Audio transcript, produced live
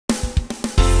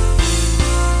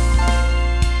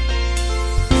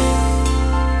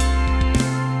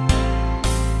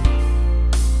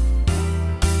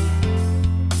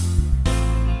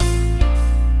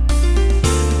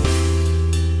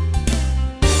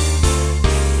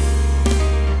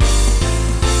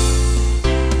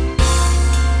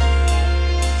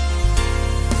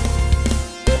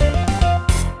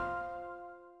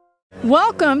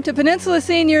Welcome to Peninsula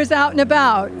Seniors Out and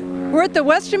About. We're at the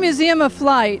Western Museum of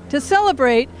Flight to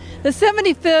celebrate the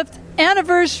 75th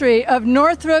anniversary of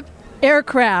Northrop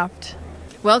aircraft.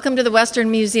 Welcome to the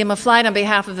Western Museum of Flight on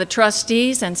behalf of the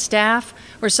trustees and staff.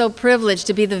 We're so privileged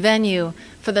to be the venue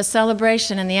for the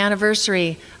celebration and the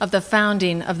anniversary of the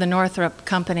founding of the Northrop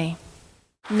Company.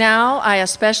 Now, I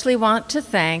especially want to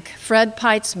thank Fred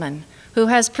Peitzman, who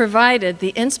has provided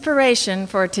the inspiration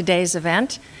for today's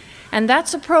event. And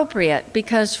that's appropriate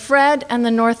because Fred and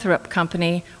the Northrop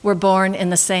Company were born in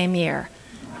the same year.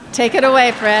 Take it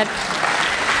away, Fred.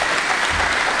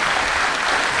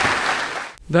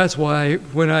 That's why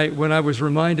when I was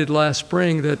reminded last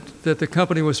spring that the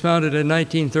company was founded in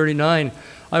 1939,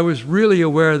 I was really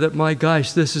aware that, my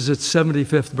gosh, this is its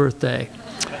 75th birthday.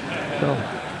 So,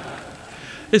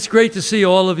 it's great to see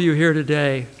all of you here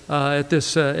today at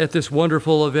this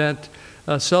wonderful event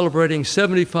celebrating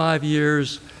 75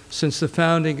 years since the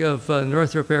founding of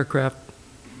Northrop Aircraft.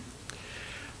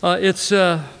 It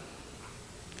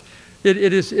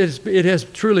has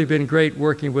truly been great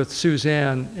working with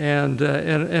Suzanne and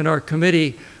our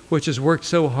committee, which has worked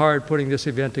so hard putting this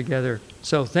event together.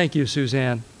 So thank you,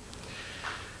 Suzanne.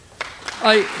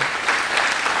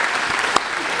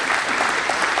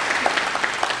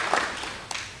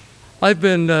 I've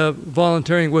been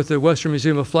volunteering with the Western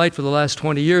Museum of Flight for the last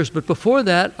 20 years, but before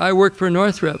that, I worked for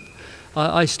Northrop.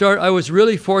 I was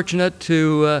really fortunate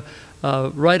to,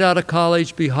 right out of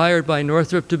college, be hired by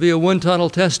Northrop to be a wind-tunnel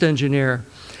test engineer.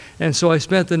 And so I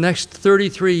spent the next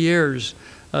 33 years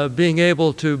being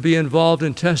able to be involved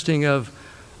in testing of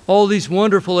all these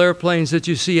wonderful airplanes that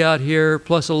you see out here,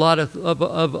 plus a lot of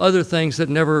other things that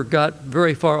never got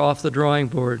very far off the drawing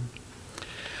board.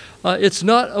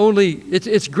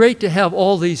 It's great to have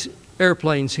all these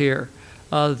airplanes here.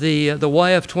 The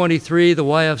YF-23, the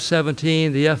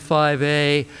YF-17, the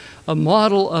F-5A, a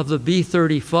model of the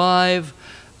B-35,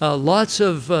 lots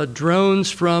of drones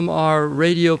from our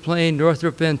radio plane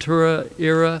Northrop Ventura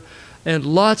era, and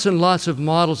lots of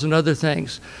models and other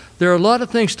things. There are a lot of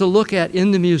things to look at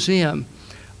in the museum.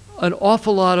 An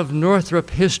awful lot of Northrop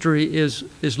history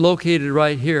is located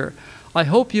right here. I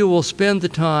hope you will spend the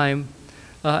time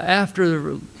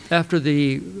after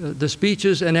the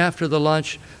speeches and after the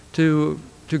lunch to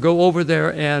go over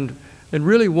there and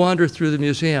really wander through the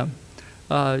museum.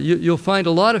 You'll find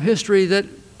a lot of history that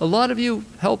a lot of you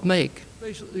helped make.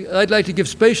 I'd like to give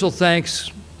special thanks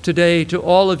today to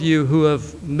all of you who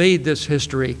have made this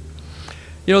history.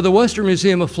 You know, the Western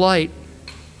Museum of Flight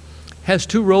has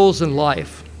two roles in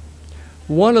life.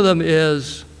 One of them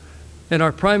is, and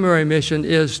our primary mission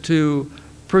is to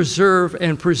preserve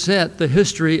and present the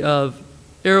history of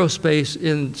aerospace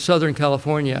in Southern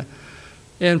California,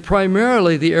 and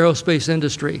primarily the aerospace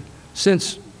industry,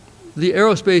 since the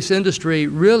aerospace industry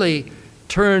really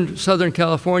turned Southern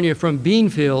California from bean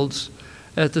fields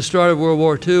at the start of World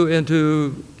War II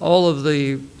into all of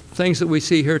the things that we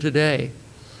see here today.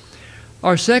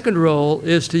 Our second role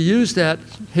is to use that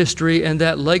history and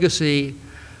that legacy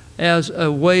as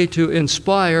a way to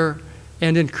inspire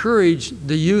and encourage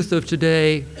the youth of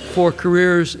today for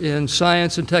careers in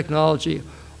science and technology,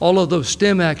 all of those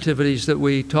STEM activities that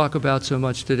we talk about so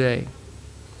much today.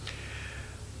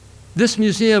 This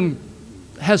museum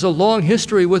has a long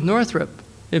history with Northrop.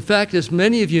 In fact, as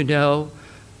many of you know,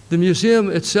 the museum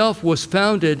itself was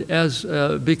founded as,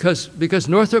 because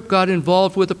Northrop got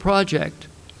involved with a project.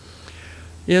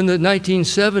 In the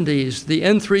 1970s, the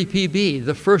N3PB,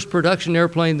 the first production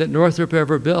airplane that Northrop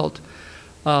ever built,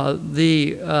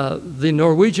 the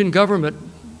Norwegian government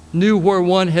knew where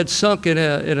one had sunk in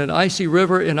an icy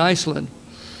river in Iceland.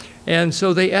 And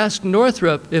so they asked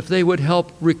Northrop if they would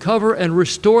help recover and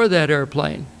restore that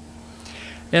airplane.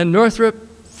 And Northrop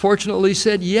fortunately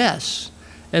said yes.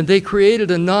 And they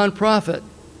created a nonprofit,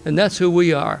 and that's who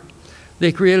we are.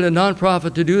 They created a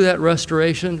nonprofit to do that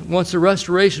restoration. Once the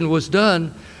restoration was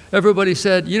done, everybody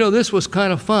said, you know, this was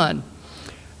kind of fun.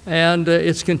 And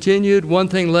it's continued, one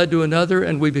thing led to another,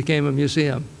 and we became a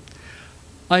museum.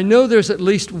 I know there's at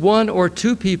least one or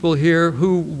two people here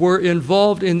who were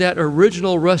involved in that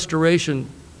original restoration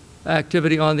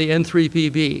activity on the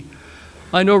N3PB.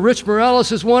 I know Rich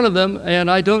Morales is one of them,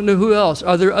 and I don't know who else.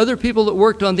 Are there other people that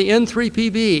worked on the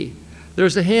N3PB?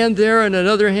 There's a hand there and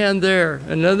another hand there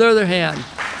and another hand.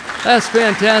 That's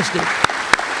fantastic.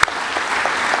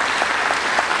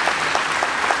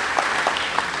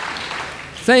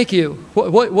 Thank you.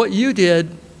 What you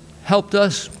did helped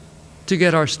us to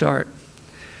get our start.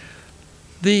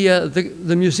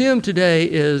 The museum today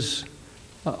is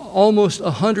almost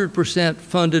 100%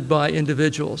 funded by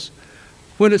individuals.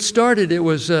 When it started, it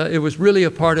was really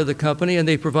a part of the company, and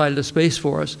they provided a space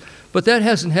for us. But that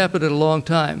hasn't happened in a long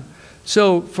time.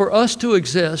 So for us to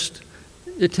exist,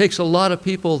 it takes a lot of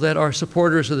people that are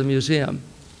supporters of the museum.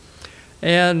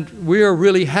 And we are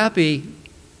really happy.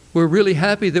 We're really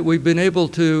happy that we've been able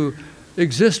to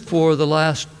exist for the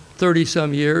last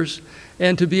 30-some years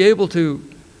and to be able to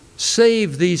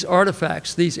save these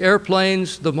artifacts, these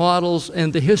airplanes, the models,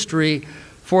 and the history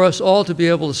for us all to be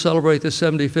able to celebrate the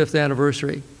 75th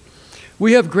anniversary.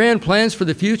 We have grand plans for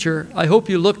the future. I hope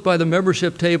you looked by the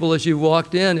membership table as you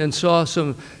walked in and saw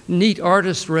some neat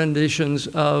artist renditions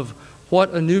of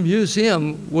what a new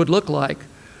museum would look like.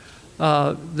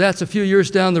 That's a few years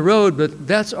down the road, but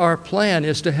that's our plan,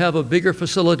 is to have a bigger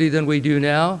facility than we do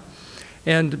now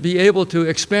and be able to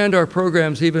expand our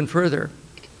programs even further.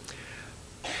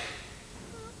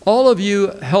 All of you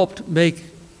helped make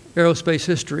aerospace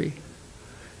history.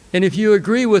 And if you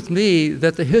agree with me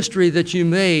that the history that you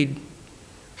made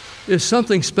is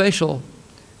something special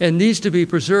and needs to be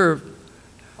preserved,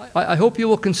 I hope you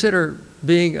will consider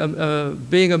being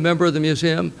a member of the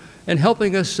museum and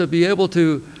helping us to be able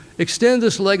to extend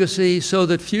this legacy so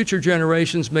that future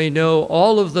generations may know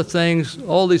all of the things,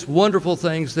 all these wonderful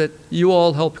things that you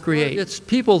all helped create. It's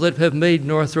people that have made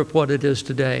Northrop what it is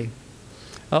today.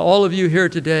 All of you here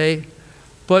today,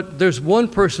 but there's one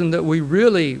person that we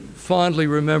really fondly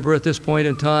remember at this point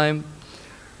in time,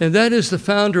 and that is the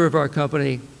founder of our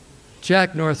company,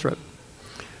 Jack Northrop.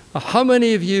 How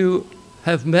many of you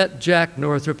have met Jack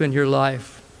Northrop in your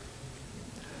life?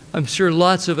 I'm sure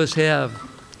lots of us have.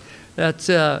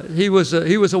 He was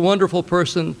a wonderful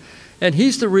person, and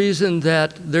he's the reason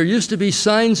that there used to be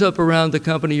signs up around the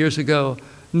company years ago,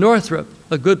 Northrop,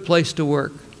 a good place to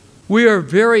work. We are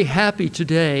very happy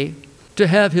today to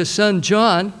have his son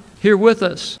John here with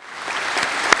us.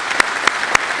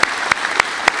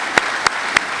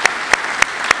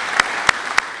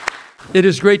 It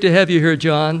is great to have you here,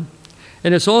 John,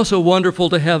 and it's also wonderful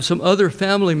to have some other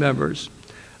family members.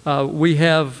 We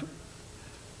have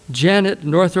Janet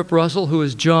Northrop Russell, who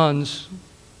is John's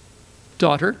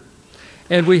daughter,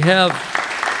 and we have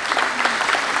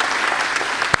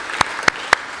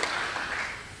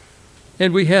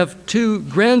two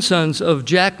grandsons of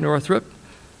Jack Northrop,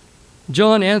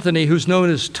 John Anthony, who's known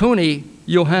as Tony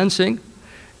Johansing,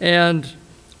 and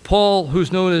Paul,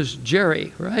 who's known as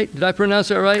Jerry, right? Did I pronounce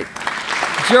that right?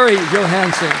 Jerry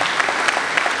Johansing.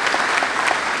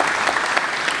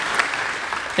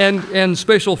 And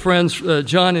special friends,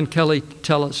 John and Kelly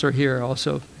Tellis are here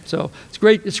also. So it's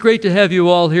great to have you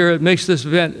all here. It makes this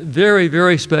event very,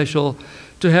 very special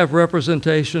to have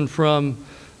representation from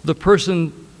the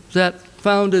person that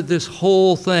founded this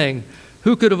whole thing.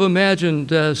 Who could have imagined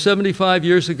 75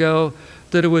 years ago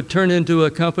that it would turn into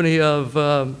a company of,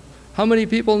 how many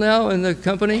people now in the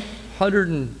company? 100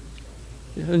 and,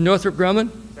 Northrop Grumman?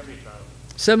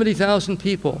 70,000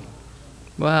 people.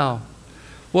 Wow.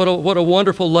 What a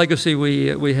wonderful legacy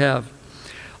we have.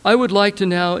 I would like to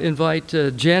now invite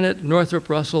Janet Northrop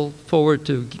Russell forward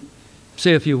to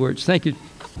say a few words. Thank you.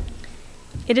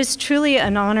 It is truly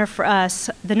an honor for us,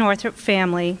 the Northrop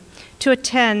family, to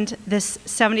attend this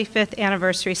 75th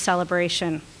anniversary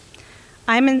celebration.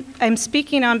 I'm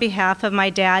speaking on behalf of my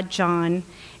dad, John,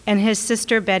 and his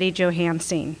sister, Betty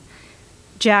Johansing.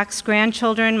 Jack's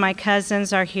grandchildren, my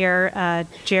cousins, are here,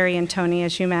 Jerry and Tony,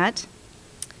 as you met.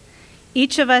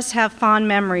 Each of us have fond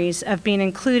memories of being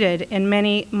included in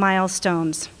many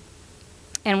milestones.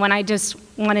 And one I just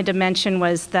wanted to mention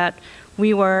was that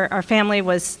our family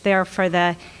was there for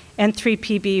the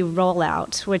N3PB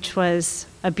rollout, which was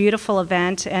a beautiful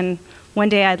event, and one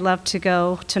day I'd love to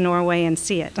go to Norway and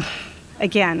see it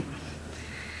again.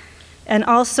 And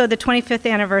also the 25th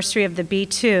anniversary of the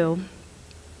B-2.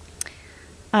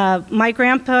 If my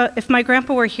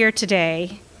grandpa were here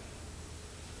today,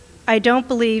 I don't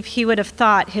believe he would have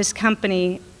thought his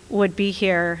company would be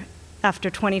here after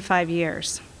 25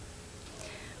 years.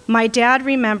 My dad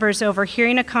remembers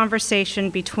overhearing a conversation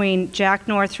between Jack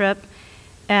Northrop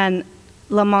and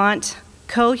Lamont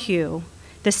Cohue,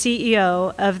 the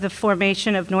CEO of the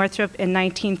formation of Northrop in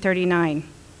 1939.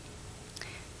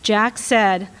 Jack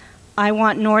said, "I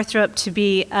want Northrop to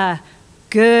be a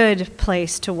good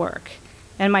place to work."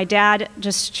 And my dad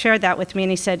just shared that with me,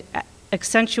 and he said,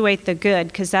 accentuate the good,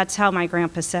 because that's how my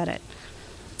grandpa said it.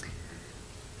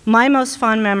 My most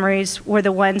fond memories were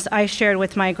the ones I shared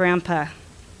with my grandpa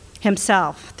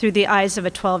himself through the eyes of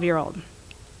a 12-year-old.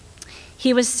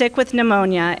 He was sick with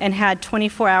pneumonia and had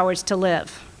 24 hours to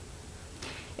live.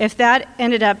 If that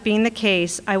ended up being the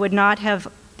case, I would not have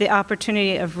the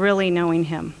opportunity of really knowing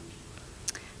him.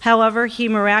 However, he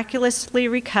miraculously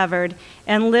recovered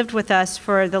and lived with us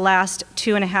for the last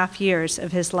 2.5 years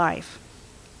of his life.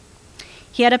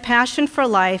 He had a passion for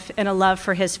life and a love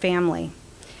for his family.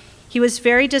 He was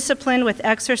very disciplined with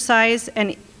exercise,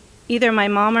 and either my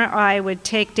mom or I would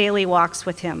take daily walks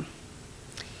with him.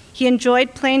 He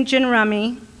enjoyed playing gin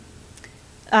rummy,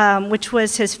 which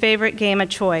was his favorite game of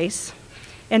choice,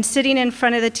 and sitting in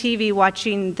front of the TV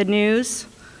watching the news,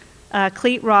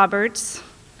 Cleet Roberts,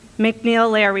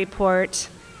 McNeil-Lair Report,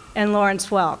 and Lawrence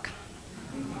Welk.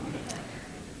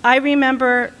 I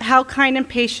remember how kind and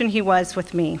patient he was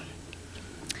with me.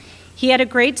 He had a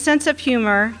great sense of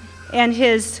humor, and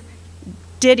his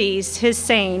ditties, his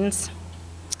sayings,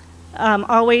 that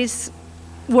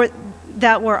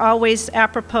were always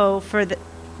apropos for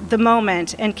the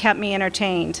moment and kept me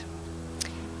entertained.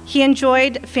 He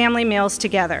enjoyed family meals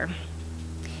together.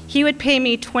 He would pay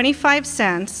me 25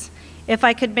 cents if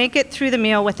I could make it through the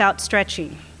meal without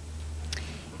stretching.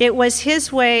 It was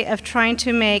his way of trying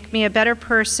to make me a better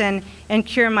person and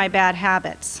cure my bad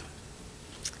habits.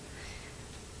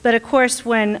 But of course,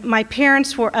 when my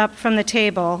parents were up from the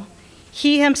table,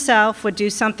 he himself would do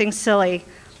something silly,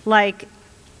 like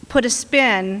put a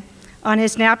spin on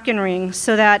his napkin ring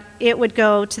so that it would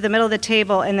go to the middle of the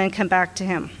table and then come back to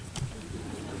him.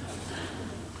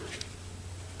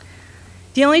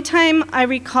 The only time I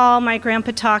recall my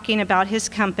grandpa talking about his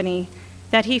company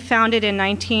that he founded was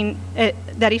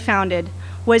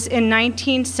in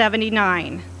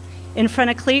 1979 in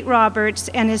front of Cleet Roberts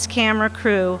and his camera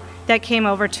crew that came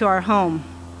over to our home.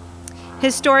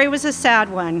 His story was a sad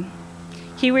one.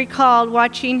 He recalled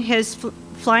watching his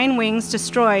flying wings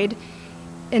destroyed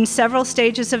in several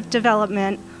stages of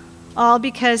development, all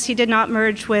because he did not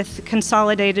merge with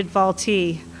Consolidated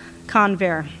Vultee,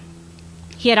 Convair.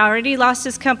 He had already lost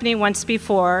his company once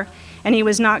before, and he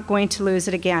was not going to lose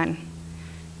it again.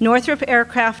 Northrop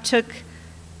Aircraft took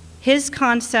his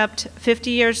concept 50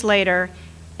 years later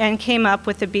and came up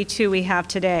with the B-2 we have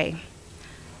today.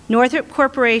 Northrop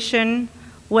Corporation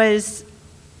was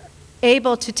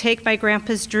able to take my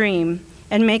grandpa's dream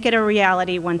and make it a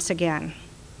reality once again.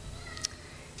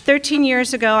 13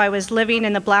 years ago, I was living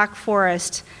in the Black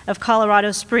Forest of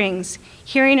Colorado Springs,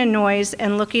 hearing a noise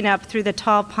and looking up through the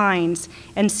tall pines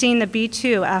and seeing the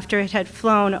B-2 after it had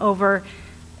flown over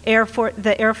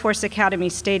the Air Force Academy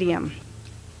Stadium.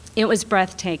 It was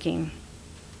breathtaking.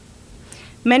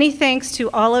 Many thanks to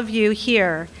all of you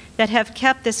here that have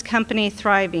kept this company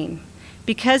thriving.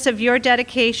 Because of your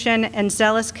dedication and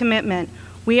zealous commitment,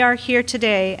 we are here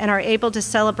today and are able to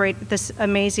celebrate this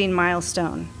amazing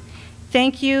milestone.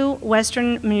 Thank you,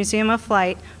 Western Museum of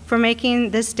Flight, for making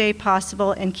this day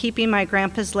possible and keeping my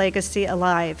grandpa's legacy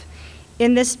alive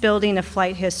in this building of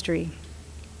flight history.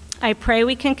 I pray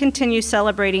we can continue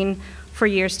celebrating for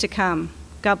years to come.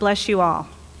 God bless you all.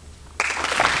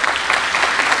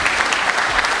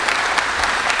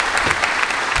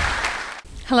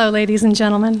 Hello, ladies and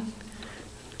gentlemen.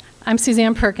 I'm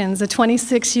Suzanne Perkins, a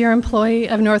 26-year employee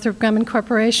of Northrop Grumman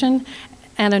Corporation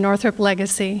and a Northrop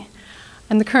legacy.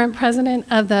 I'm the current president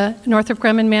of the Northrop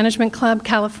Grumman Management Club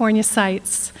California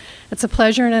Sites. It's a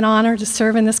pleasure and an honor to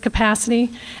serve in this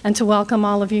capacity and to welcome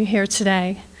all of you here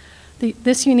today.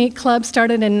 This unique club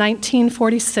started in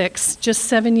 1946, just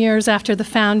 7 years after the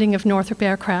founding of Northrop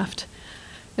Aircraft.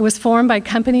 It was formed by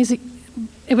the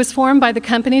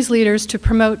company's leaders to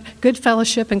promote good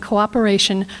fellowship and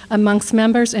cooperation amongst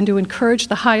members and to encourage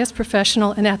the highest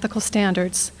professional and ethical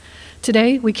standards.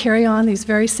 Today, we carry on these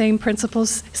very same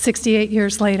principles 68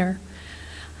 years later.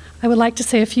 I would like to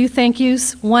say a few thank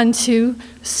yous. One to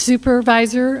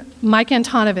Supervisor Mike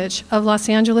Antonovich of Los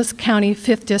Angeles County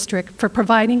 5th District for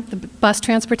providing the bus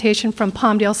transportation from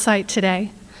Palmdale site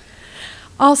today.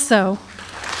 Also,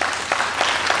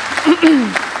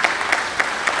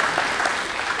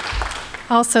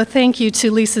 thank you to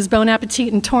Lisa's Bon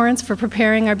Appetit in Torrance for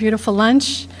preparing our beautiful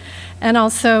lunch. And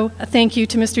also, a thank you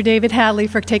to Mr. David Hadley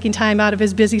for taking time out of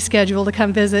his busy schedule to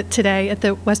come visit today at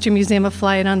the Western Museum of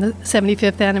Flight on the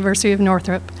 75th anniversary of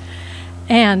Northrop.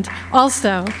 And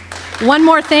also, one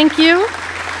more thank you.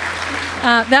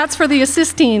 That's for the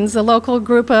Assistines, a local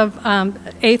group of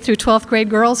 8th through 12th grade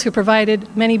girls who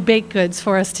provided many baked goods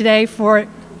for us today for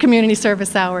community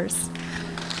service hours.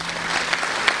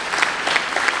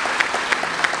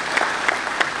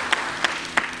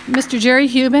 Mr. Jerry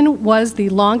Hubin was the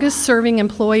longest serving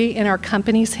employee in our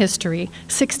company's history,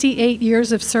 68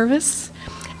 years of service,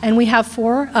 and we have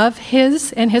 4 of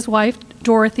his and his wife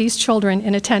Dorothy's children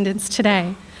in attendance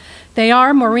today. They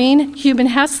are Maureen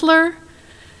Hubin-Hessler,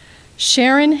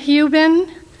 Sharon Hubin,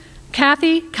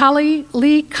 Kathy Kali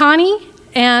Lee Connie,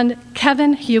 and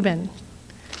Kevin Hubin.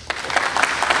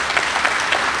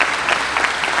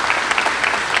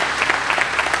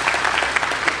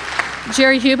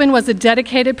 Jerry Hubin was a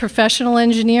dedicated professional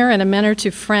engineer and a mentor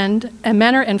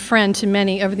and friend to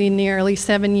many over the nearly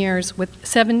 7 years with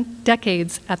 7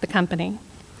 decades at the company.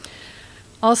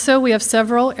 Also, we have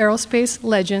several aerospace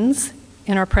legends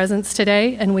in our presence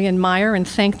today, and we admire and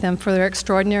thank them for their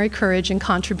extraordinary courage and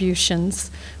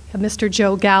contributions. Mr.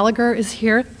 Joe Gallagher is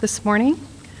here this morning.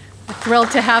 We're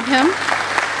thrilled to have him.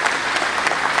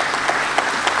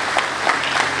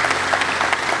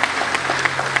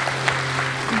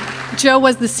 Joe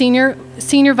was the Senior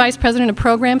Vice President of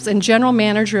Programs and General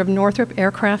Manager of Northrop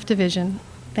Aircraft Division.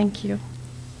 Thank you.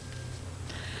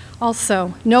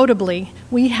 Also, notably,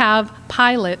 we have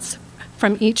pilots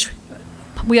for each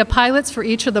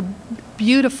of the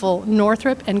beautiful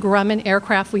Northrop and Grumman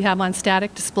aircraft we have on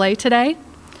static display today.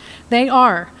 They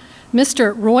are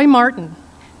Mr. Roy Martin.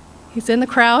 He's in the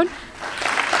crowd.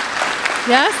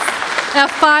 Yes,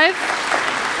 F5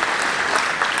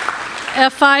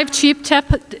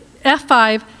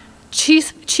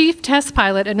 Chief Test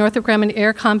Pilot at Northrop Grumman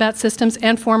Air Combat Systems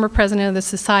and former President of the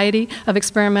Society of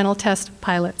Experimental Test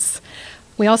Pilots.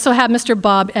 We also have Mr.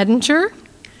 Bob Edinger.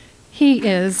 He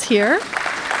is here.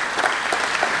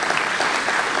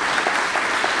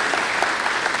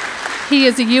 He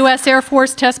is a U.S. Air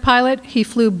Force test pilot. He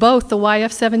flew both the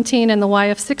YF-17 and the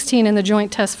YF-16 in the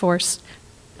Joint Test Force.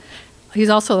 He's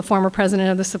also the former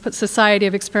president of the Society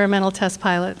of Experimental Test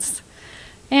Pilots.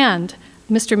 And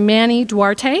Mr. Manny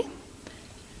Duarte,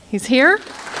 he's here,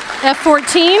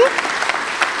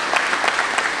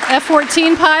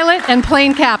 F-14 pilot and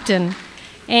plane captain.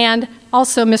 And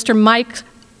also Mr. Mike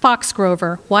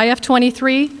Foxgrover,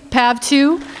 YF-23,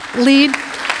 PAV-2, lead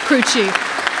crew chief.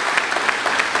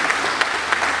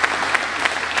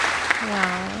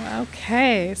 Wow,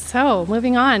 okay, so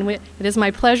moving on. It is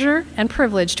my pleasure and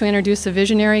privilege to introduce a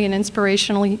visionary and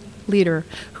inspirational leader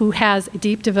who has a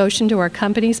deep devotion to our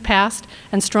company's past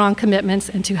and strong commitments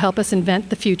and to help us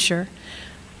invent the future.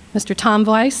 Mr. Tom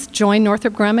Weiss joined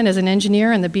Northrop Grumman as an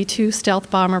engineer in the B-2 stealth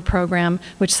bomber program,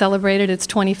 which celebrated its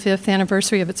 25th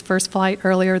anniversary of its first flight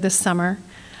earlier this summer.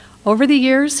 Over the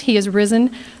years, he has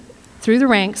risen through the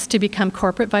ranks to become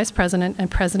corporate vice president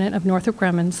and president of Northrop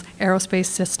Grumman's aerospace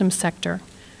systems sector.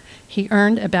 He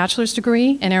earned a bachelor's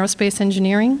degree in aerospace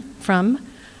engineering from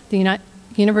the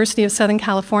University of Southern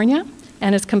California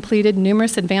and has completed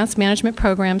numerous advanced management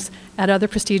programs at other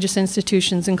prestigious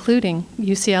institutions, including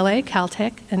UCLA,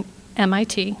 Caltech, and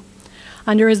MIT.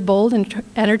 Under his bold and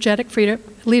energetic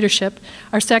leadership,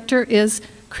 our sector is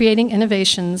creating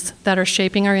innovations that are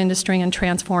shaping our industry and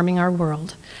transforming our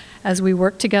world as we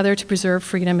work together to preserve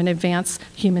freedom and advance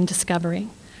human discovery.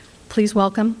 Please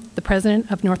welcome the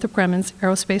president of Northrop Grumman's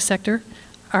aerospace sector,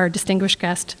 our distinguished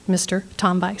guest, Mr.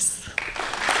 Tom Weiss.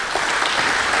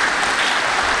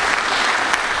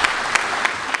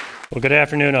 Well, good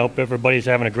afternoon. I hope everybody's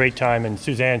having a great time. And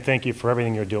Suzanne, thank you for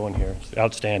everything you're doing here. It's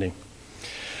outstanding.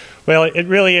 Well, it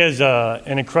really is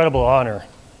an incredible honor.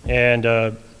 And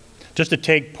just to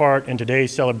take part in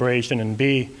today's celebration and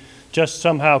be just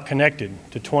somehow connected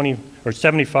to 20 or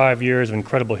 75 years of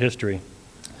incredible history.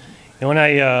 And when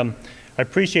I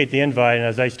appreciate the invite, and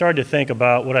as I started to think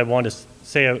about what I wanted to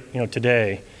say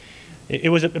today, it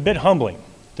was a bit humbling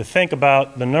to think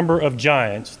about the number of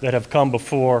giants that have come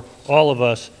before all of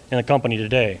us in the company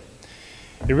today.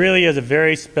 It really is a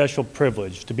very special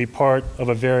privilege to be part of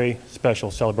a very special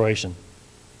celebration.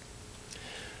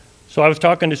 So I was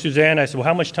talking to Suzanne. I said, well,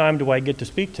 how much time do I get to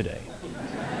speak today?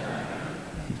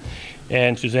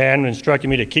 And Suzanne instructed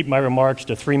me to keep my remarks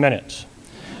to 3 minutes.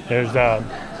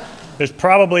 There's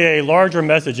probably a larger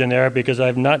message in there because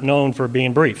I'm not known for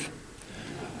being brief.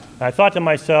 I thought to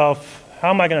myself, how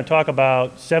am I going to talk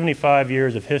about 75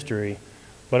 years of history,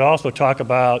 but also talk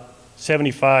about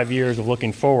 75 years of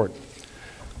looking forward?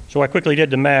 So I quickly did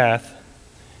the math,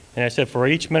 and I said, for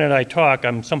each minute I talk,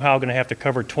 I'm somehow going to have to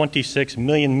cover 26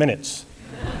 million minutes.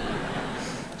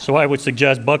 So I would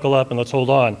suggest buckle up and let's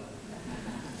hold on.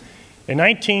 In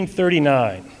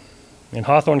 1939, in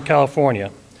Hawthorne, California,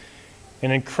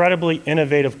 an incredibly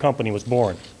innovative company was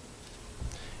born.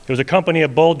 It was a company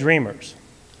of bold dreamers,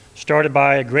 started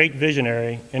by a great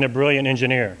visionary and a brilliant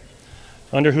engineer,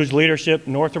 under whose leadership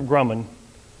Northrop Grumman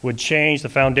would change the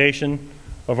foundation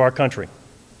of our country.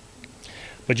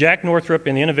 But Jack Northrop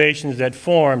and the innovations that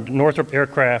formed Northrop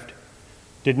Aircraft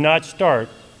did not start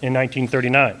in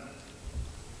 1939.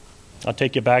 I'll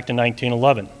take you back to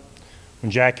 1911,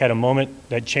 when Jack had a moment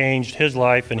that changed his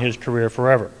life and his career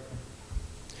forever.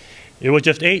 It was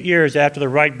just 8 years after the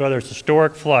Wright brothers'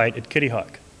 historic flight at Kitty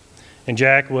Hawk, and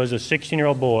Jack was a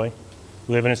 16-year-old boy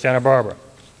living in Santa Barbara.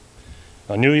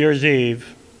 On New Year's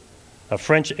Eve, a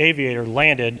French aviator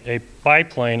landed a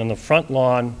biplane on the front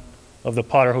lawn of the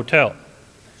Potter Hotel,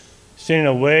 sending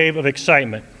a wave of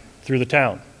excitement through the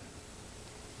town.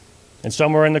 And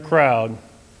somewhere in the crowd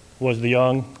was the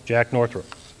young Jack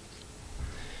Northrop.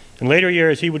 In later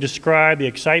years, he would describe the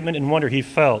excitement and wonder he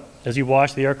felt as he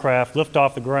watched the aircraft lift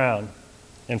off the ground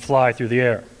and fly through the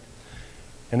air.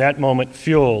 And that moment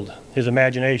fueled his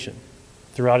imagination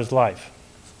throughout his life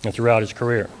and throughout his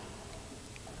career.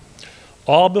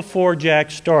 All before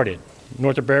Jack started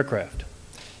Northrop Aircraft,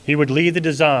 he would lead the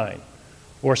design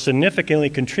or significantly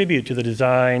contribute to the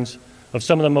designs of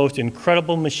some of the most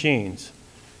incredible machines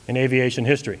in aviation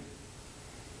history.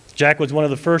 Jack was one of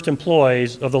the first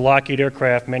employees of the Lockheed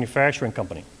Aircraft Manufacturing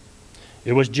Company.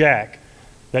 It was Jack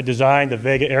that designed the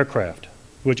Vega aircraft,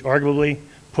 which arguably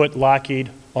put Lockheed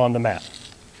on the map.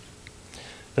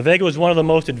 The Vega was one of the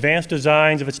most advanced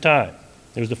designs of its time.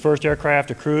 It was the first aircraft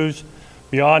to cruise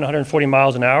beyond 140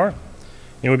 miles an hour,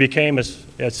 and it became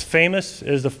as famous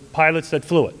as the pilots that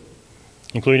flew it,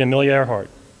 including Amelia Earhart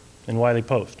and Wiley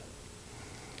Post.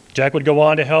 Jack would go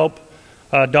on to help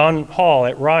Don Hall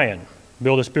at Ryan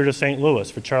build the Spirit of St.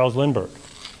 Louis for Charles Lindbergh.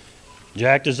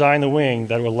 Jack designed the wing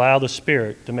that would allow the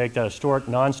Spirit to make that historic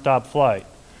nonstop flight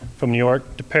from New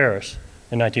York to Paris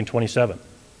in 1927.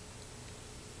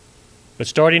 But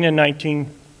starting in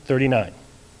 1939,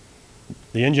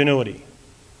 the ingenuity,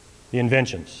 the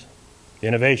inventions, the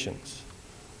innovations,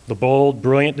 the bold,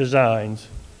 brilliant designs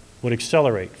would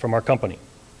accelerate from our company.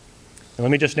 And let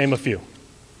me just name a few.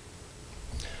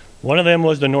 One of them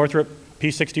was the Northrop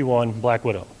P-61 Black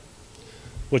Widow,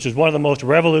 which is one of the most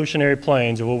revolutionary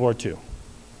planes of World War II.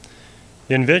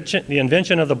 The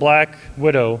invention of the Black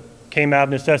Widow came out of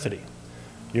necessity.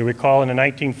 You recall in the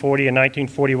 1940 and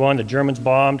 1941, the Germans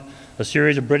bombed a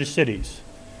series of British cities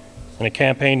in a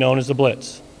campaign known as the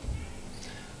Blitz.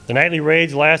 The nightly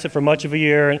raids lasted for much of a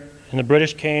year, and the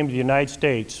British came to the United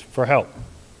States for help.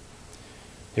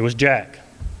 It was Jack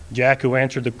who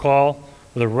answered the call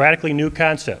with a radically new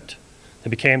concept that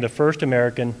became the first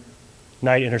American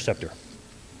night interceptor.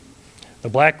 The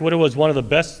Black Widow was one of the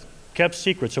best kept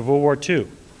secrets of World War II.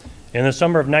 In the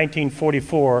summer of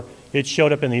 1944, it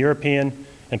showed up in the European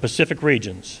and Pacific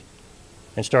regions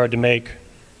and started to make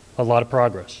a lot of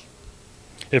progress.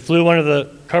 It flew under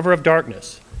the cover of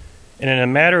darkness, and in a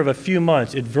matter of a few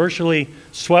months, it virtually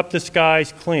swept the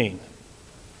skies clean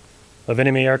of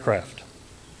enemy aircraft.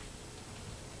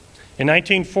 In the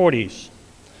 1940s,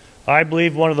 I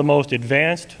believe one of the most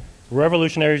advanced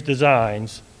revolutionary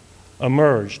designs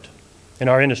emerged in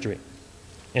our industry,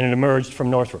 and it emerged from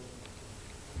Northrop.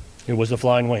 It was the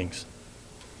flying wings.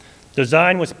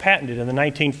 Design was patented in the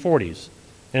 1940s,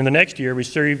 and in the next year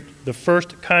received the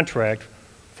first contract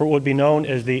for what would be known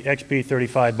as the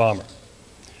XB-35 bomber.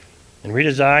 And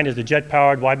redesigned as the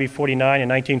jet-powered YB-49 in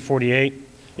 1948,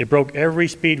 it broke every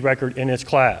speed record in its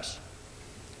class.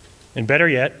 And better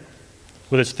yet,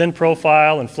 with its thin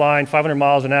profile and flying 500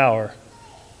 miles an hour,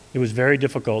 it was very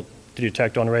difficult to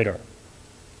detect on radar.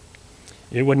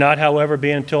 It would not, however,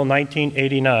 be until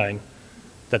 1989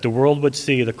 that the world would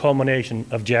see the culmination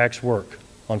of Jack's work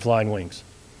on flying wings.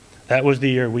 That was the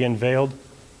year we unveiled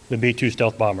the B-2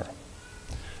 stealth bomber.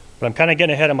 But I'm kind of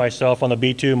getting ahead of myself on the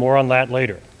B-2, more on that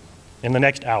later, in the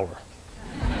next hour.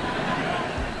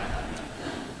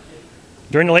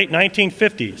 During the late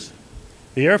 1950s,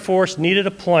 the Air Force needed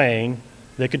a plane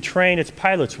they could train its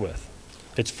pilots with,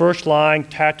 its first-line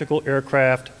tactical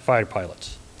aircraft fighter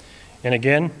pilots. And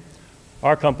again,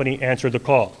 our company answered the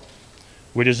call.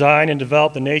 We designed and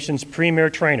developed the nation's premier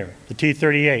trainer, the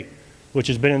T-38, which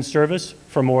has been in service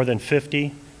for more than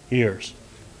 50 years.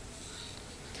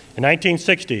 In the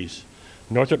 1960s,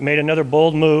 Northrop made another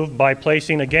bold move by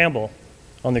placing a gamble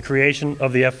on the creation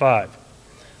of the F-5,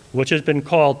 which has been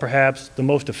called perhaps the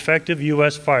most effective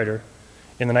U.S. fighter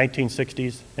in the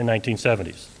 1960s and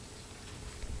 1970s.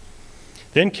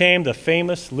 Then came the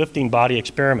famous lifting body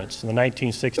experiments in the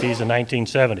 1960s and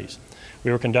 1970s.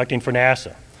 We were conducting for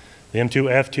NASA, the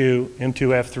M2F2,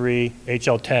 M2F3,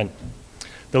 HL-10.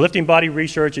 The lifting body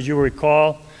research, as you will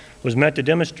recall, was meant to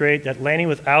demonstrate that landing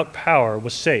without power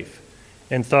was safe,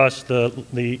 and thus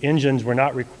the engines were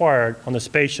not required on the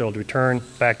space shuttle to return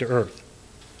back to Earth.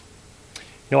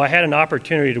 You know, I had an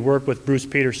opportunity to work with Bruce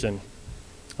Peterson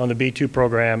on the B-2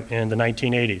 program in the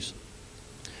 1980s.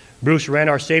 Bruce ran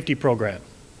our safety program.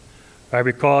 I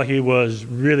recall he was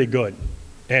really good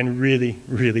and really,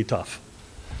 really tough.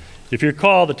 If you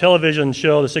recall the television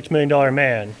show, The $6 Million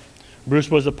Man, Bruce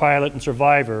was the pilot and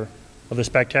survivor of the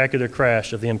spectacular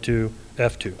crash of the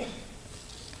M2F2.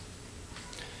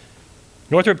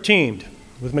 Northrop teamed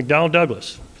with McDonnell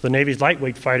Douglas for the Navy's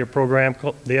lightweight fighter program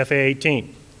called the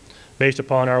FA-18, based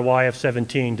upon our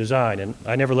YF-17 design, and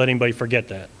I never let anybody forget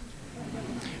that.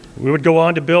 We would go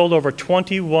on to build over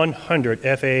 2,100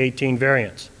 FA-18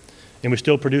 variants, and we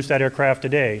still produce that aircraft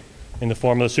today in the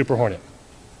form of the Super Hornet.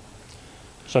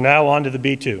 So now on to the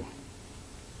B-2. In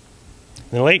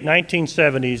the late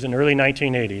 1970s and early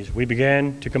 1980s, we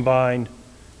began to combine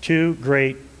two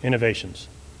great innovations: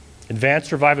 advanced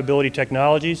survivability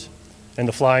technologies and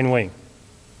the flying wing.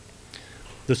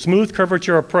 The smooth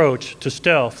curvature approach to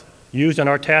stealth used on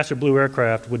our Tasser Blue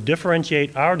aircraft would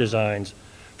differentiate our designs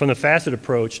from the facet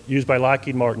approach used by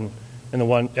Lockheed Martin and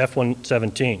the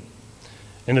F-117.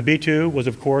 And the B-2 was,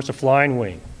 of course, a flying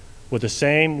wing with the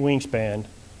same wingspan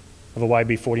of a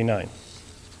YB-49.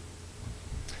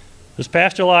 This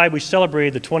past July, we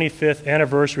celebrated the 25th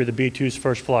anniversary of the B-2's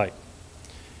first flight.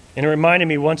 And it reminded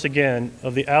me once again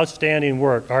of the outstanding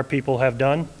work our people have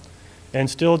done and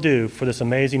still do for this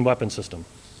amazing weapon system.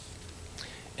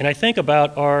 And I think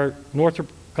about our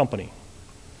Northrop company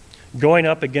going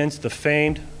up against the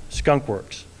famed Skunk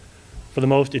Works for the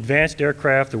most advanced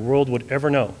aircraft the world would ever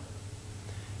know.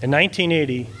 In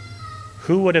 1980,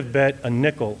 who would have bet a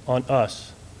nickel on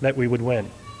us that we would win?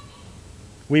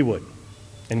 We would,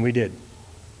 and we did.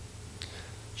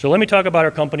 So let me talk about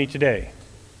our company today,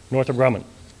 Northrop Grumman.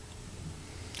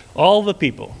 All the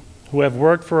people who have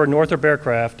worked for Northrop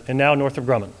Aircraft and now Northrop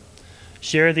Grumman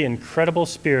share the incredible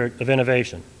spirit of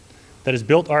innovation that has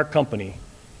built our company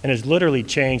and has literally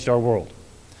changed our world.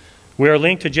 We are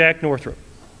linked to Jack Northrop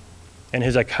and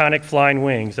his iconic flying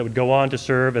wings that would go on to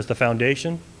serve as the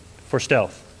foundation for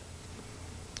stealth.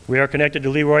 We are connected to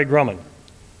Leroy Grumman,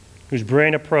 whose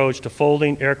brilliant approach to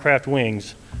folding aircraft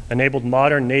wings enabled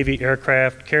modern Navy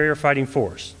aircraft carrier fighting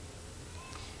force.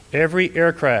 Every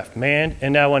aircraft, manned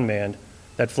and now unmanned,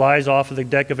 that flies off of the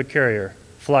deck of a carrier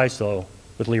flies so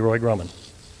with Leroy Grumman.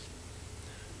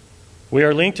 We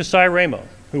are linked to Cy Ramo,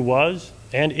 who was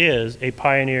and is a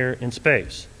pioneer in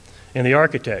space and the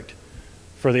architect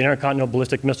for the Intercontinental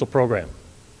Ballistic Missile Program.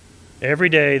 Every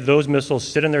day, those missiles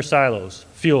sit in their silos,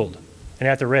 fueled and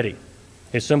at the ready,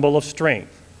 a symbol of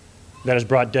strength that has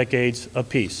brought decades of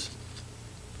peace.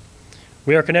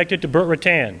 We are connected to Burt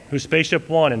Rutan, whose Spaceship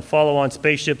One and follow-on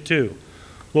Spaceship Two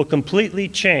will completely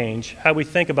change how we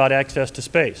think about access to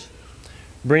space,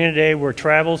 bringing a day where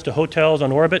travels to hotels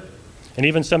on orbit and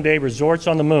even someday resorts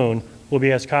on the moon will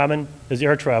be as common as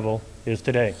air travel is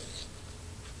today.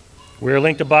 We are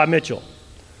linked to Bob Mitchell,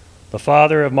 the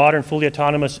father of modern fully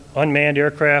autonomous unmanned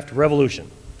aircraft revolution,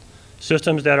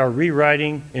 systems that are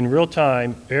rewriting in real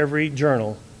time every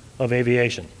journal of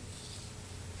aviation.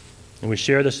 And we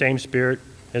share the same spirit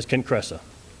as Kent Cressa,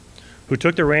 who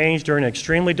took the reins during an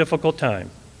extremely difficult time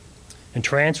and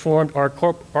transformed our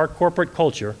corporate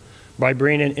culture by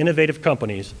bringing in innovative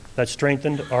companies that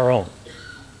strengthened our own.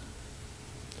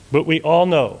 But we all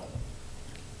know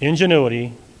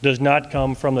ingenuity does not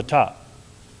come from the top.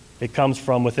 It comes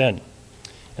from within.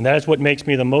 And that is what makes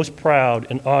me the most proud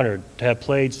and honored to have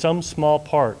played some small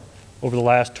part over the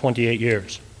last 28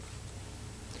 years.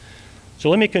 So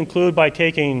let me conclude by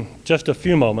taking just a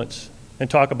few moments and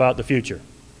talk about the future.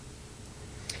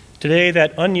 Today,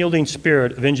 that unyielding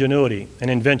spirit of ingenuity and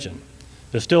invention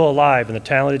is still alive in the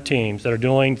talented teams that are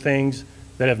doing things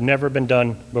that have never been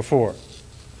done before.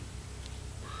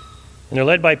 And they're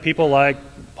led by people like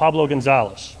Pablo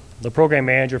Gonzalez, the program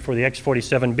manager for the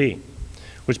X-47B,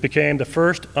 which became the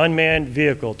first unmanned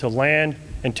vehicle to land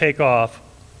and take off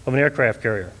of an aircraft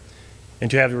carrier,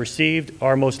 and to have received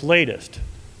our most latest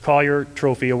Collier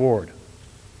Trophy Award.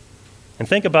 And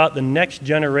think about the next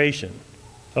generation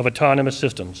of autonomous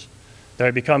systems that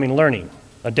are becoming learning,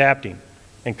 adapting,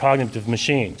 and cognitive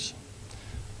machines.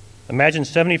 Imagine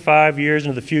 75 years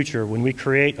into the future when we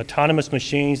create autonomous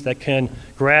machines that can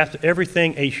grasp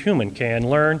everything a human can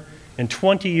learn in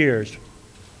 20 years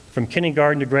from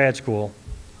kindergarten to grad school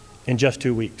in just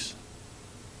 2 weeks.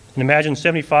 And imagine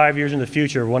 75 years in the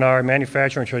future when our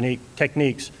manufacturing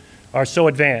techniques are so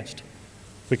advanced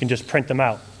we can just print them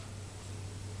out.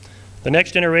 The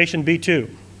next generation B-2,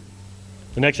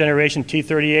 the next generation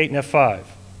T-38 and F-5,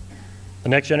 the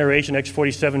next generation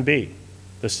X-47B,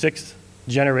 the sixth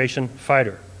generation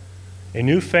fighter, a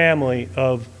new family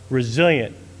of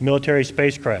resilient military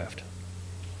spacecraft,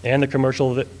 and the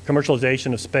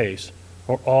commercialization of space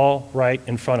are all right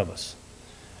in front of us.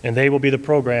 And they will be the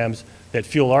programs that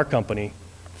fuel our company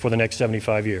for the next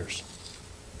 75 years.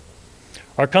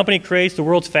 Our company creates the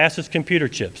world's fastest computer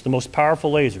chips, the most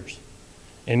powerful lasers,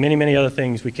 and many, many other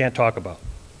things we can't talk about.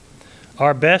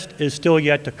 Our best is still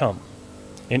yet to come,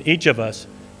 and each of us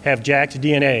have Jack's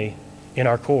DNA in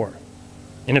our core.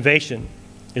 Innovation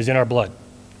is in our blood.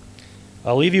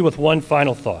 I'll leave you with one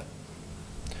final thought.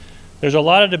 There's a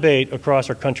lot of debate across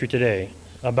our country today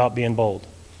about being bold.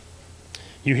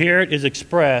 You hear it is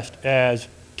expressed as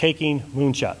taking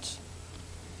moonshots.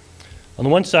 On the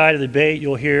one side of the debate,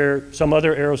 you'll hear some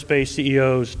other aerospace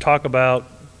CEOs talk about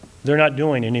they're not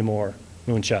doing any more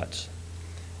moonshots.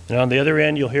 And on the other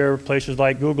end, you'll hear places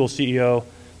like Google CEO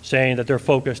saying that they're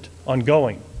focused on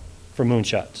going for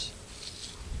moonshots.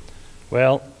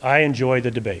 Well, I enjoy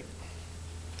the debate.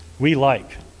 We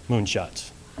like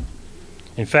moonshots.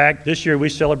 In fact, this year we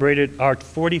celebrated our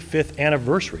 45th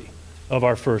anniversary of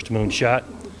our first moonshot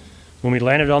when we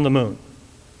landed on the moon.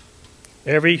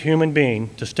 Every human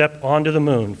being to step onto the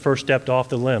moon first stepped off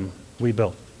the limb we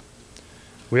built.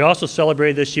 We also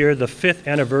celebrated this year the 5th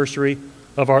anniversary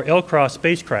of our L-Cross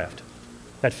spacecraft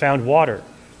that found water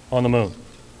on the moon.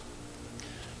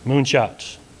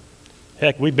 Moonshots.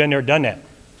 Heck, we've been there, done that.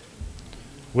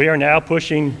 We are now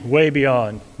pushing way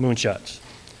beyond moonshots.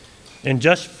 In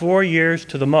just 4 years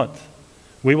to the month,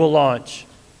 we will launch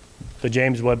the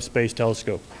James Webb Space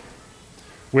Telescope.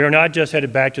 We are not just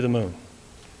headed back to the moon.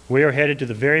 We are headed to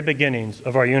the very beginnings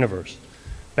of our universe,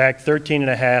 back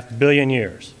 13.5 billion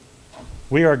years.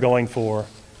 We are going for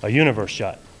a universe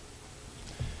shot.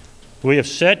 We have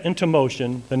set into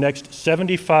motion the next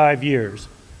 75 years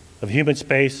of human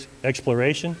space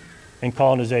exploration and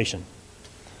colonization.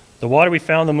 The water we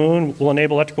found on the moon will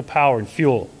enable electrical power and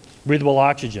fuel, breathable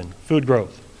oxygen, food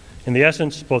growth, in the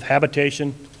essence, both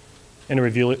habitation and a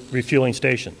refueling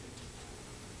station.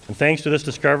 And thanks to this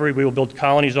discovery, we will build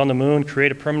colonies on the moon,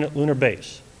 create a permanent lunar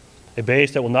base, a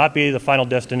base that will not be the final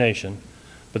destination,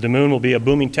 but the moon will be a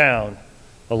booming town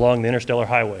along the interstellar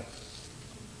highway.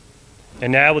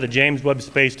 And now with the James Webb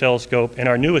Space Telescope and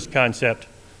our newest concept,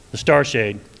 the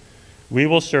Starshade, we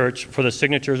will search for the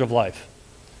signatures of life,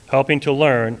 helping to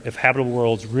learn if habitable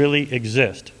worlds really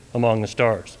exist among the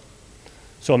stars.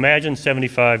 So imagine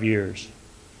 75 years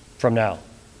from now,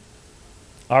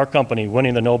 our company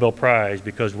winning the Nobel Prize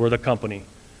because we're the company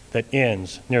that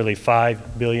ends nearly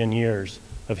 5 billion years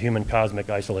of human cosmic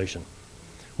isolation.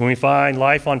 When we find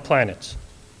life on planets,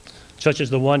 such as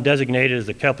the one designated as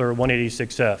the Kepler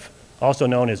 186f, also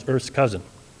known as Earth's cousin,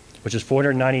 which is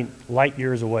 490 light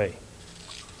years away.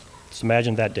 Just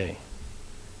imagine that day.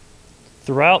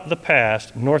 Throughout the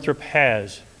past, Northrop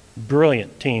has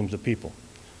brilliant teams of people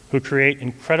who create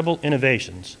incredible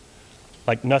innovations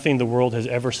like nothing the world has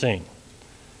ever seen.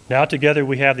 Now together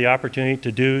we have the opportunity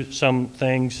to do some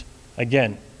things,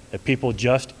 again, that people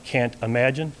just can't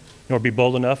imagine nor be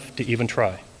bold enough to even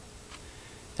try.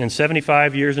 In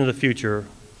 75 years into the future,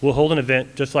 we'll hold an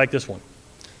event just like this one,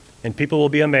 and people will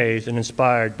be amazed and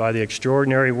inspired by the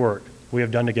extraordinary work we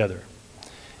have done together.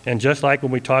 And just like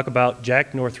when we talk about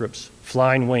Jack Northrop's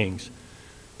flying wings,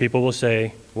 people will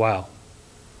say, wow,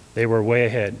 they were way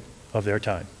ahead of their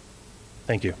time.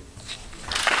 Thank you.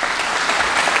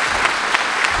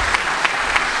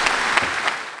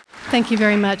 Thank you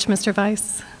very much, Mr.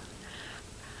 Weiss.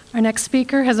 Our next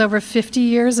speaker has over 50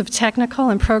 years of technical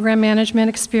and program management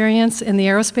experience in the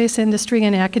aerospace industry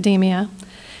and academia.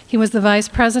 He was the Vice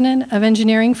President of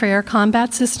Engineering for Air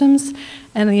Combat Systems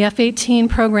and the F-18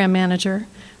 Program Manager.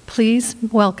 Please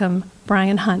welcome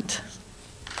Brian Hunt.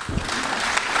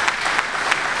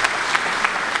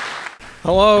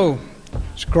 Hello.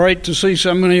 It's great to see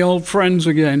so many old friends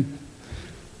again.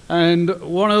 And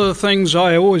one of the things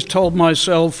I always told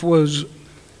myself was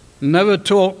never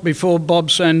talk before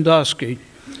Bob Sandusky,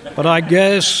 but I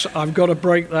guess I've got to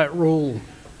break that rule.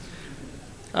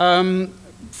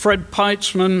 Fred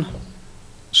Peitzman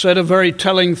said a very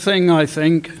telling thing, I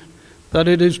think, that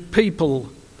it is people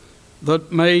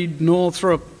that made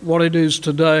Northrop what it is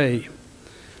today.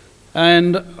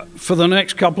 And for the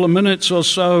next couple of minutes or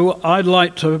so, I'd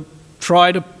like to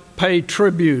try to pay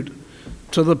tribute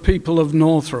to the people of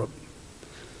Northrop.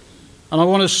 And I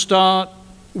want to start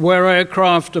where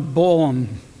aircraft are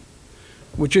born,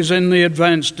 which is in the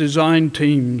advanced design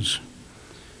teams.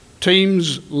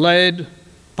 Teams led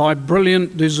by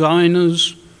brilliant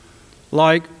designers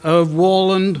like Irv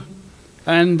Warland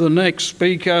and the next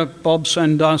speaker, Bob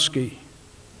Sandusky.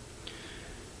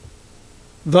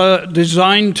 The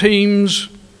design teams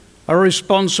are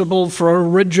responsible for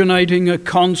originating a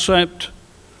concept,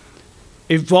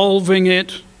 evolving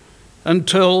it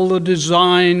until the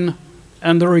design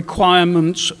and the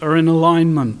requirements are in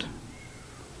alignment.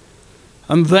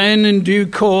 And then in due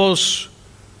course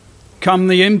come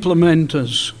the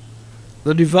implementers,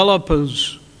 the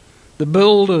developers, the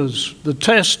builders, the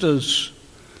testers,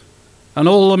 and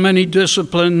all the many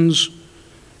disciplines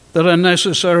that are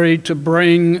necessary to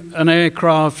bring an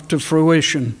aircraft to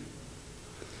fruition.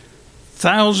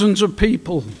 Thousands of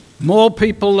people, more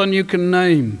people than you can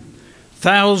name,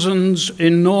 thousands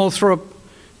in Northrop,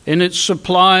 in its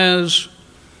suppliers,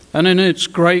 and in its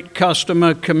great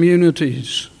customer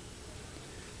communities.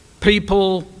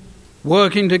 People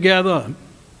working together,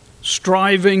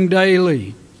 striving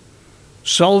daily,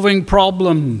 solving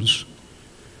problems,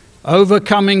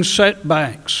 overcoming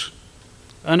setbacks,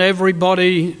 and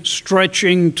everybody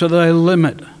stretching to their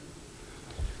limit.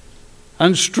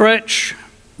 And stretch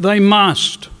they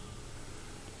must,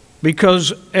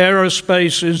 because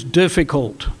aerospace is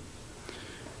difficult.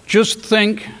 Just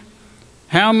think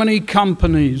how many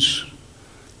companies,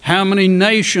 how many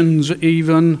nations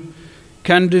even,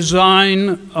 can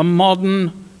design a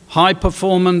modern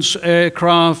high-performance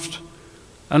aircraft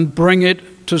and bring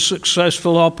it to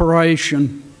successful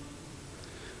operation.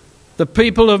 The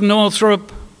people of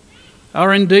Northrop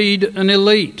are indeed an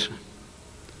elite.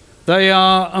 They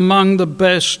are among the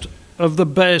best of the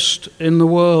best in the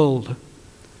world.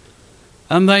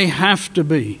 And they have to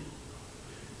be,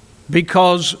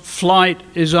 because flight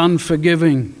is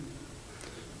unforgiving.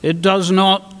 It does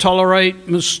not tolerate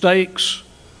mistakes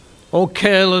or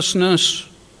carelessness.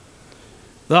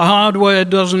 The hardware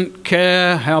doesn't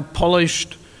care how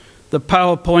polished the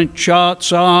PowerPoint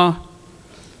charts are,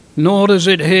 nor does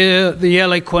it hear the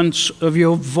eloquence of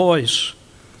your voice.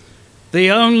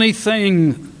 The only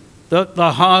thing that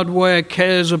the hardware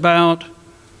cares about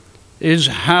is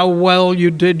how well you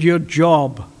did your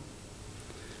job.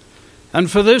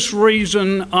 And for this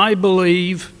reason, I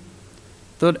believe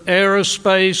that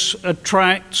aerospace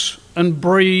attracts and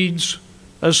breeds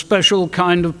a special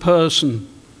kind of person.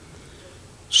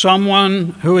 Someone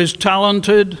who is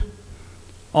talented,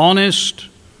 honest,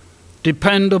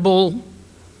 dependable,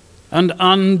 and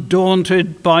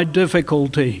undaunted by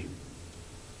difficulty.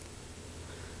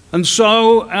 And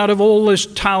so, out of all this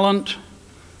talent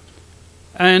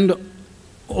and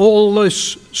all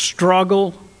this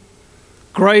struggle,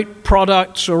 great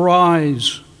products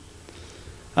arise,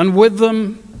 and with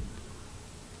them,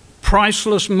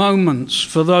 priceless moments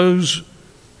for those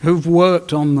who've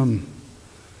worked on them.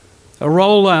 A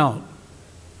rollout,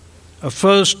 a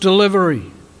first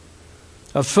delivery,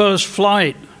 a first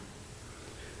flight,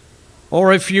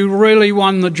 or if you really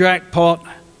won the jackpot,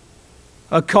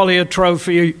 a Collier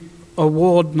Trophy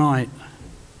award night.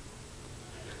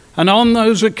 And on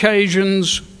those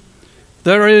occasions,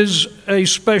 there is a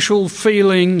special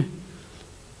feeling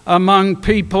among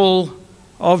people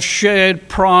of shared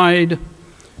pride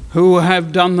who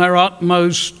have done their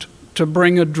utmost to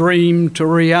bring a dream to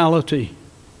reality.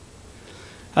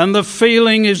 And the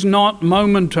feeling is not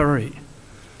momentary.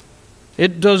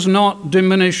 It does not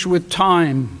diminish with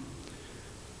time,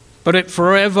 but it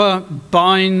forever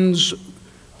binds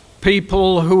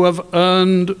people who have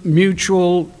earned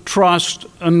mutual trust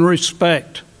and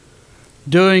respect,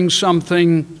 doing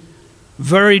something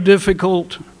very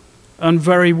difficult and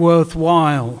very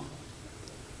worthwhile.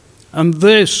 And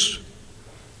this,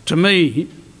 to me,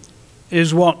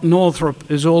 is what Northrop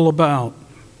is all about.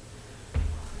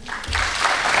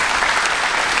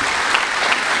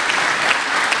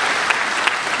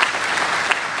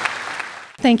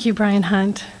 Thank you, Brian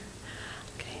Hunt.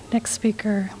 Okay, next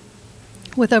speaker.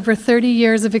 With over 30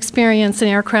 years of experience in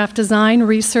aircraft design,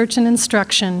 research, and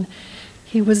instruction,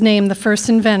 he was named the first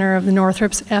inventor of the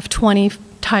Northrop's F-20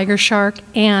 Tiger Shark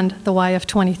and the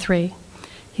YF-23.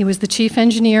 He was the chief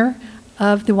engineer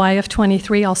of the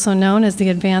YF-23, also known as the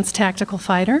Advanced Tactical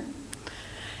Fighter.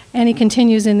 And he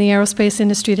continues in the aerospace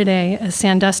industry today as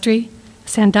Sandusky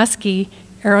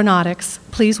Aeronautics.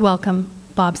 Please welcome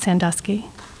Bob Sandusky.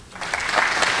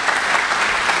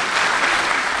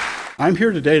 I'm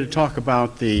here today to talk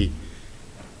about the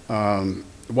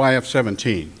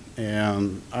YF-17,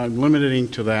 and I'm limiting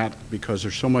to that because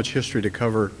there's so much history to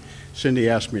cover. Cindy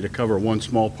asked me to cover one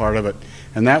small part of it,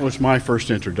 and that was my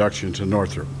first introduction to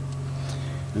Northrop.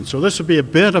 And so this will be a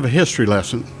bit of a history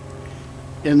lesson.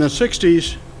 In the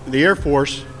 60s, the Air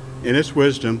Force, in its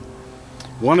wisdom,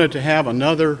 wanted to have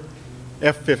another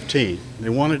F-15. They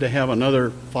wanted to have another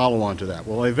follow-on to that.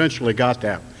 Well, they eventually got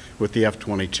that with the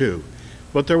F-22.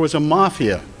 But there was a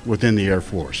mafia within the Air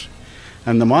Force.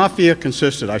 And the mafia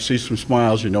consisted, I see some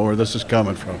smiles, you know where this is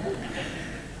coming from.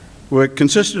 Well, it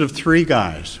consisted of three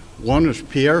guys. One was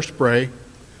Pierre Sprey,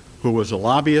 who was a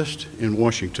lobbyist in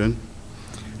Washington.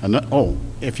 And, oh,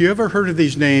 if you ever heard of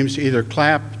these names, either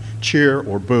clap, cheer,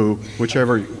 or boo,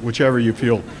 whichever you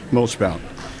feel most about.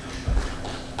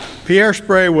 Pierre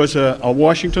Sprey was a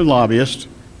Washington lobbyist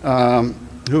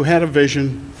who had a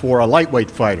vision for a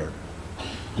lightweight fighter.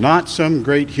 Not some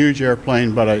great huge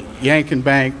airplane, but a yank and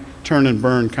bank, turn and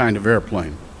burn kind of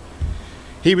airplane.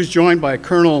 He was joined by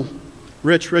Colonel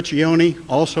Rich Riccione,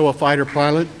 also a fighter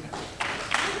pilot.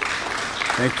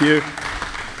 Thank you.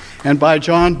 And by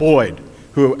John Boyd,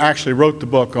 who actually wrote the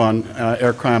book on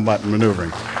air combat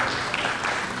maneuvering.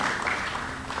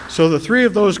 So the three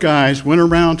of those guys went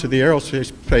around to the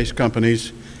aerospace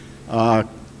companies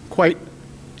quite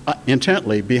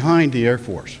intently behind the Air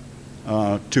Force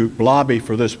to lobby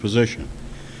for this position.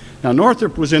 Now,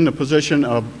 Northrop was in the position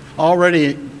of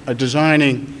already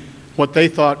designing what they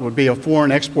thought would be a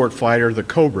foreign export fighter, the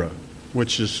Cobra,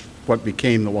 which is what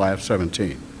became the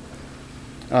YF-17.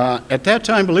 At that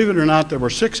time, believe it or not, there were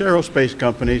 6 aerospace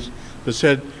companies that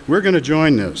said, we're going to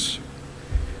join this.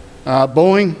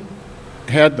 Boeing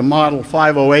had the model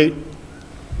 508,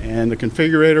 and the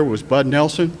configurator was Bud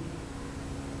Nelson.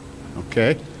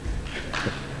 Okay.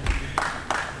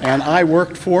 And I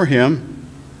worked for him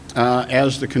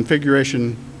as the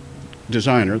configuration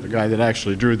designer, the guy that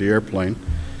actually drew the airplane.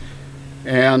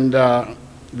 And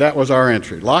that was our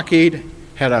entry. Lockheed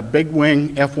had a big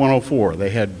wing F-104.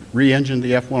 They had re-engined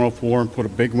the F-104 and put a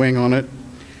big wing on it.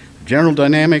 General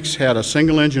Dynamics had a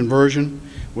single-engine version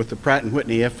with the Pratt &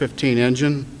 Whitney F-15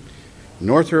 engine.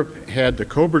 Northrop had the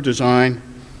Cobra design,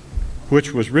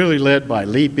 which was really led by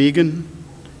Lee Began,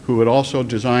 who had also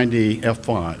designed the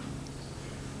F-5.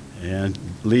 And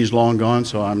Lee's long gone,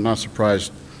 so I'm not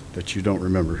surprised that you don't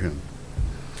remember him.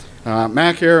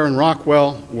 Mac Air and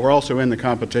Rockwell were also in the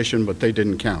competition, but they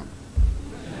didn't count.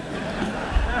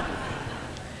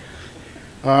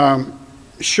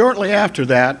 Shortly after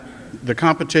that, the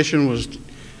competition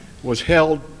was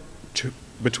held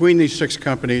between these 6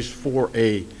 companies for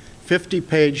a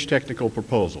 50-page technical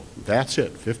proposal. That's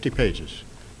it, 50 pages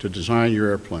to design your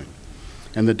airplane.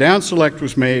 And the down select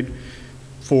was made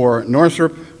for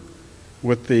Northrop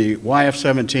with the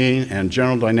YF-17 and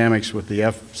General Dynamics with the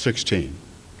F-16.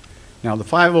 Now, the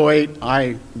 508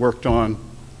 I worked on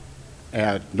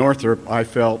at Northrop, I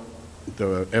felt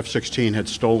the F-16 had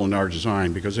stolen our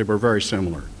design because they were very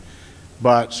similar.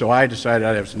 But, so I decided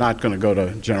I was not going to go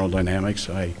to General Dynamics.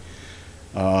 I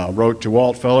wrote to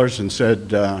Walt Fellers and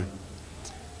said,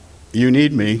 you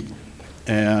need me.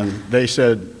 And they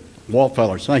said, Walt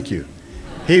Fellers, thank you.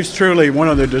 He's truly one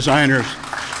of the designers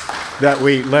that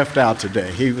we left out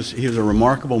today. He was a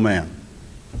remarkable man.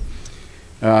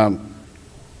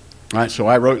 So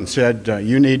I wrote and said,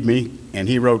 you need me, and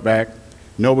he wrote back,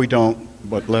 no we don't,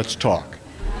 but let's talk.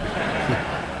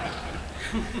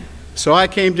 So I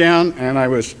came down and I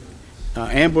was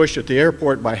ambushed at the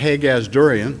airport by Hagaz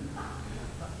Durian.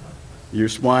 You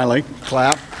smiling,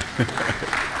 clap.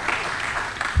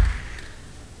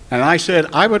 And I said,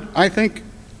 I think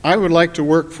I would like to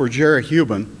work for Jerry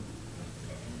Hubin,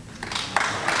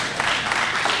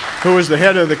 who was the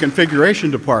head of the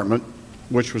configuration department,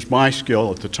 which was my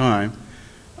skill at the time.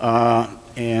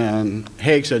 And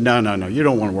Haig said, no, you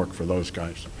don't want to work for those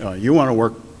guys. You want to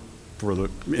work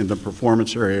in the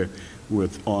performance area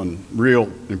on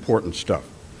real important stuff.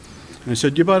 And I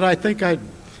said, yeah, but I think I'd,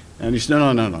 and he said,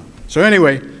 no. So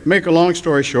anyway, make a long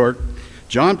story short,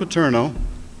 John Paterno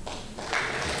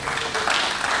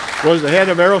was the head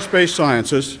of aerospace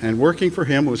sciences, and working for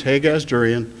him was Hagaz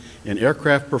Durian in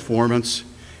aircraft performance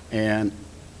and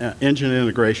engine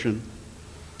integration.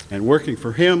 And working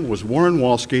for him was Warren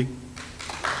Walsky,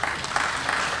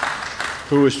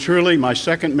 who was truly my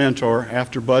second mentor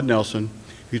after Bud Nelson,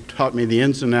 who taught me the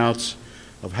ins and outs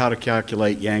of how to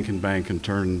calculate yank and bank and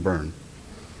turn and burn.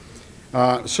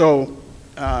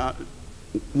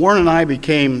 Warren and I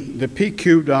became the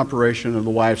P-cubed operation of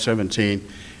the YF-17,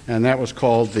 and that was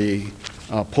called the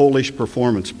Polish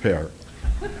Performance Pair.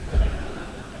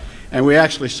 And we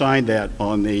actually signed that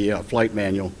on the flight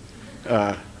manual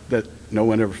that no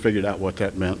one ever figured out what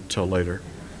that meant until later.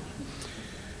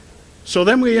 So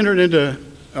then we entered into,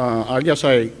 I guess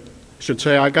I should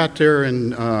say, I got there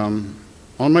on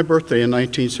my birthday in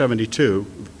 1972,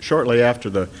 shortly after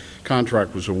the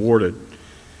contract was awarded.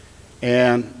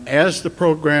 And as the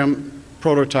program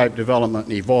prototype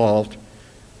development evolved,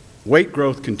 weight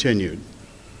growth continued,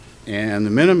 and the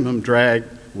minimum drag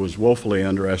was woefully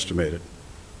underestimated.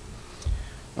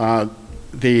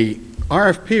 The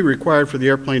RFP required for the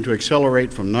airplane to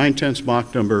accelerate from 9/10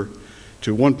 Mach number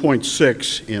to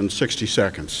 1.6 in 60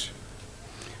 seconds.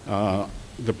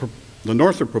 The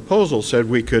Northrop proposal said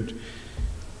we could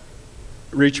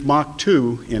reach Mach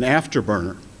 2 in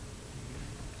afterburner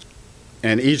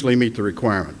and easily meet the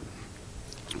requirement.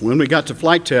 When we got to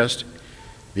flight test,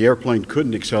 the airplane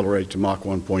couldn't accelerate to Mach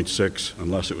 1.6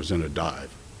 unless it was in a dive.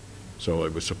 So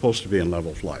it was supposed to be in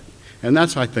level flight. And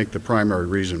that's, I think, the primary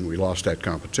reason we lost that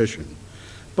competition.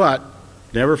 But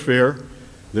never fear,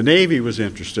 the Navy was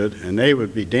interested, and they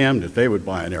would be damned if they would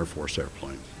buy an Air Force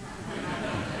airplane.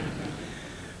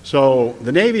 So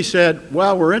the Navy said,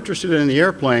 well, we're interested in the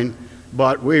airplane,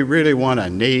 but we really want a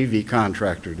Navy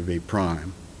contractor to be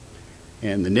prime.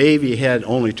 And the Navy had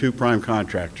only two prime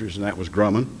contractors, and that was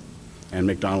Grumman and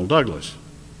McDonnell Douglas.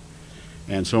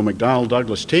 And so McDonnell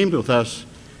Douglas teamed with us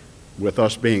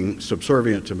being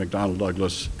subservient to McDonnell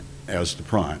Douglas as the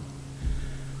prime.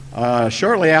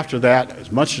 Shortly after that,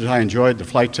 as much as I enjoyed the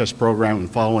flight test program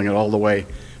and following it all the way,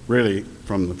 really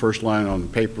from the first line on the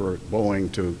paper at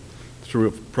Boeing through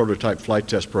a prototype flight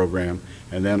test program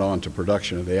and then on to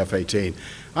production of the F-18,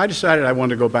 I decided I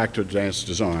wanted to go back to advanced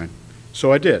design.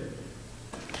 So I did.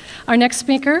 Our next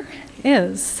speaker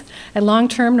is a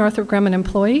long-term Northrop Grumman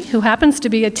employee who happens to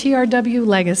be a TRW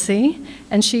legacy,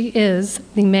 and she is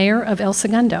the mayor of El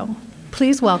Segundo.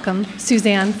 Please welcome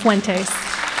Suzanne Fuentes.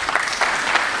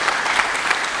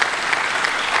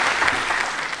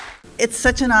 It's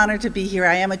such an honor to be here.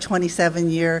 I am a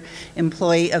 27-year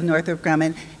employee of Northrop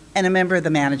Grumman and a member of the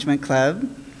Management Club,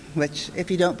 which if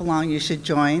you don't belong, you should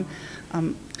join.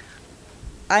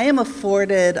 I am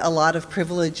afforded a lot of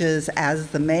privileges as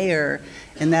the mayor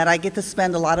in that I get to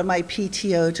spend a lot of my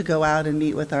PTO to go out and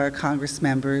meet with our Congress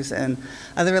members and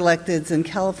other electeds in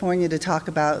California to talk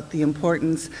about the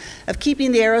importance of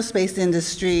keeping the aerospace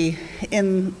industry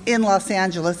in Los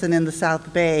Angeles and in the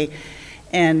South Bay.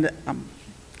 And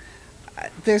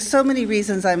there's so many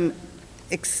reasons I'm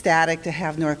ecstatic to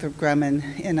have Northrop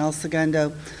Grumman in El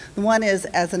Segundo. The one is,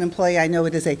 as an employee, I know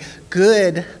it is a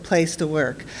good place to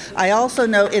work. I also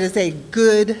know it is a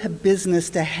good business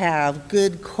to have,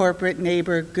 good corporate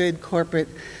neighbor, good corporate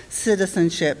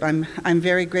citizenship. I'm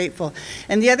very grateful.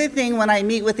 And the other thing, when I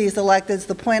meet with these electeds,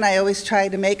 the point I always try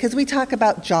to make, because we talk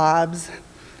about jobs,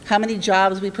 how many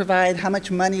jobs we provide, how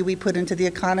much money we put into the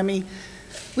economy,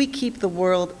 we keep the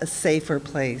world a safer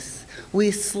place.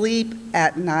 We sleep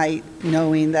at night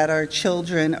knowing that our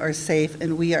children are safe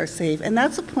and we are safe. And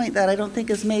that's a point that I don't think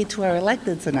is made to our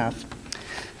electeds enough.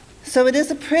 So it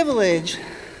is a privilege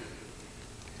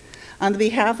on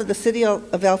behalf of the city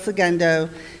of El Segundo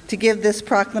to give this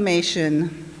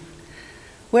proclamation.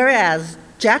 Whereas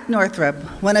Jack Northrop,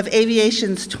 one of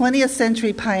aviation's 20th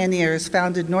century pioneers,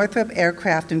 founded Northrop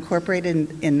Aircraft Incorporated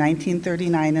in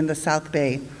 1939 in the South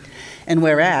Bay. And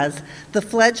whereas the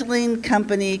fledgling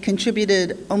company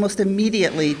contributed almost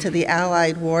immediately to the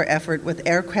Allied war effort with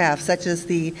aircraft such as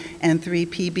the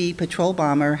N-3PB patrol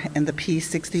bomber and the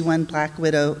P-61 Black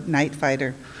Widow night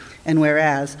fighter. And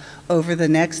whereas over the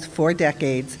next 4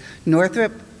 decades,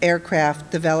 Northrop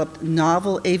Aircraft developed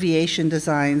novel aviation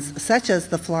designs such as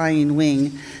the Flying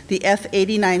Wing, the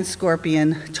F-89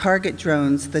 Scorpion, target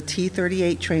drones, the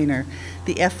T-38 trainer,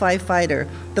 the F-5 fighter,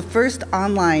 the first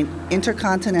online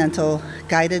intercontinental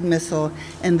guided missile,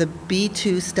 and the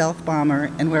B-2 stealth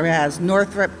bomber. And whereas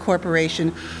Northrop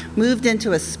Corporation moved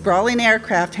into a sprawling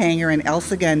aircraft hangar in El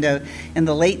Segundo in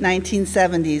the late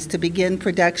 1970s to begin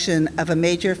production of a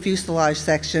major fuselage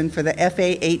section for the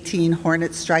F-A-18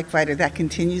 Hornet strike fighter that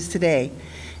continues today.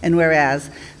 And whereas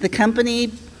the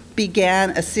company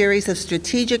began a series of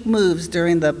strategic moves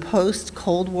during the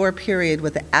post-Cold War period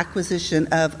with the acquisition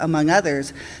of, among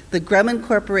others, the Grumman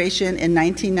Corporation in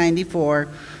 1994,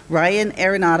 Ryan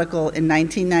Aeronautical in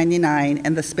 1999,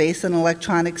 and the Space and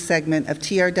Electronics segment of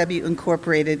TRW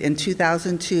Incorporated in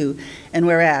 2002. And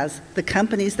whereas the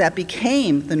companies that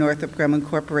became the Northrop Grumman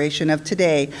Corporation of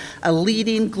today, a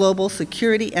leading global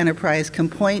security enterprise, can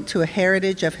point to a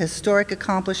heritage of historic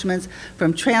accomplishments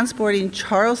from transporting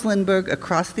Charles Lindbergh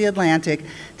across the Atlantic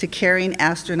to carrying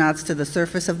astronauts to the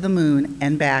surface of the moon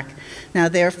and back. Now,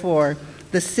 therefore,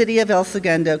 the City of El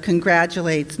Segundo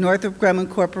congratulates Northrop Grumman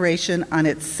Corporation on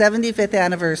its 75th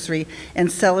anniversary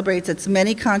and celebrates its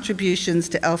many contributions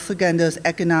to El Segundo's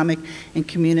economic and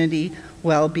community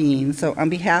well-being. So on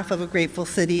behalf of a grateful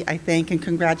city, I thank and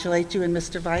congratulate you, and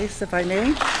Mr. Vice, if I may.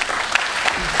 Thank you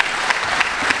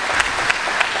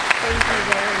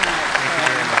very much.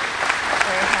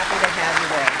 Very happy to have you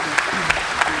there.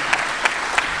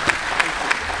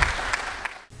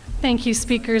 Thank you,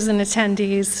 speakers and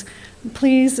attendees.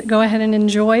 Please go ahead and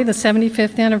enjoy the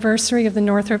 75th anniversary of the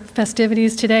Northrop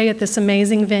festivities today at this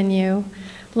amazing venue.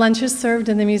 Lunch is served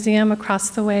in the museum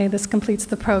across the way. This completes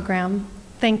the program.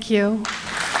 Thank you.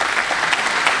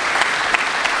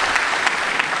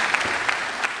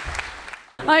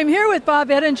 I'm here with Bob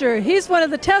Ettinger. He's one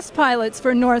of the test pilots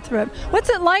for Northrop.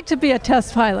 What's it like to be a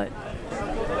test pilot?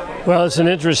 Well, it's an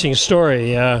interesting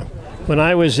story. When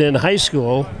I was in high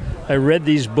school, I read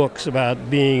these books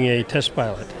about being a test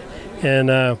pilot.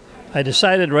 And I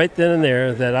decided right then and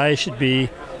there that I should be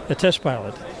a test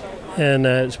pilot. And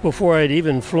it's before I'd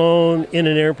even flown in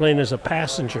an airplane as a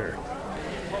passenger.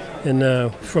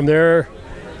 And from there,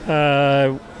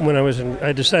 when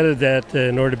I decided that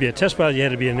in order to be a test pilot, you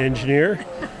had to be an engineer.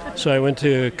 So I went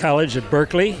to college at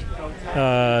Berkeley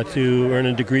to earn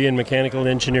a degree in mechanical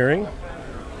engineering.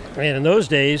 And in those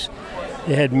days,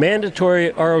 they had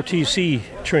mandatory ROTC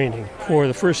training for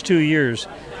the first 2 years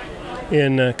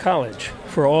in college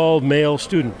for all male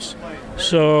students.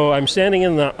 So I'm standing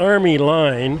in the Army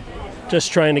line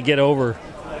just trying to get over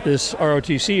this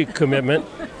ROTC commitment.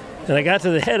 And I got to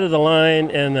the head of the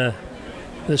line, and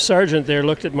the sergeant there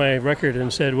looked at my record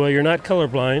and said, "Well, you're not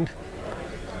colorblind,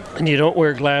 and you don't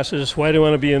wear glasses. Why do you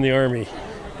want to be in the Army?"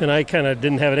 And I kind of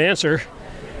didn't have an answer.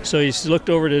 So he looked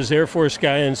over to his Air Force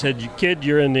guy and said, "Kid,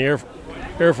 you're in the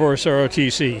Air Force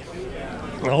ROTC."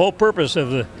 The whole purpose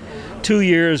of the 2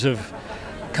 years of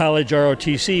college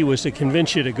ROTC was to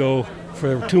convince you to go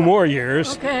for 2 more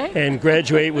years and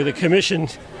graduate with a commission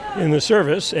in the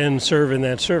service and serve in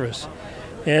that service.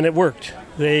 And it worked.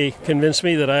 They convinced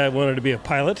me that I wanted to be a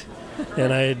pilot,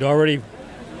 and I had already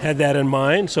had that in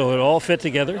mind, so it all fit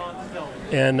together.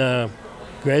 And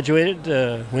graduated,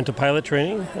 went to pilot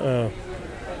training,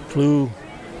 flew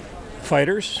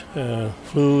fighters,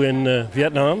 flew in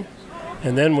Vietnam,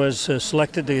 and then was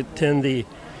selected to attend the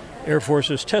Air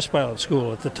Force's test pilot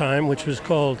school at the time, which was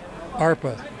called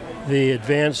ARPA, the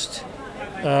Advanced,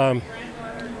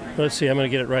 let's see, I'm going to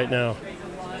get it right now.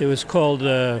 It was called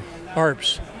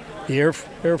ARPS, the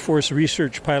Air Force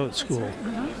Research Pilot School.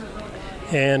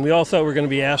 And we all thought we were going to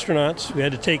be astronauts. We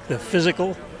had to take the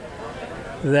physical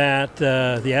that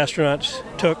the astronauts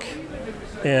took,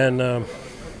 and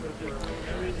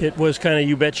it was kind of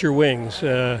you bet your wings.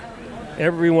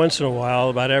 Every once in a while,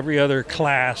 about every other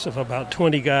class of about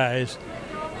 20 guys,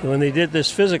 when they did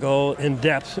this physical in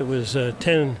depth, it was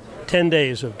 10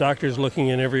 days of doctors looking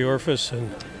in every orifice and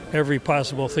every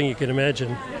possible thing you could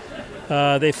imagine.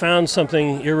 They found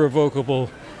something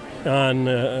irrevocable on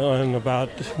about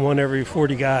 1 every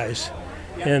 40 guys,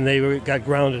 and they got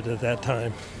grounded at that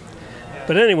time.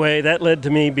 But anyway, that led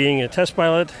to me being a test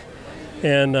pilot,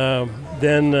 and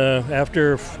then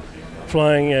after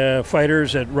flying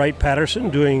fighters at Wright-Patterson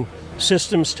doing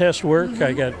systems test work,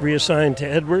 I got reassigned to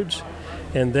Edwards,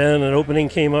 and then an opening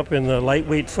came up in the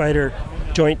lightweight fighter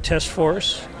joint test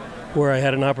force, where I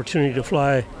had an opportunity to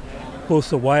fly both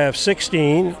the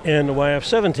YF-16 and the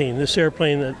YF-17, this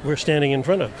airplane that we're standing in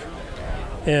front of.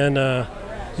 And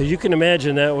as you can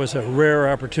imagine, that was a rare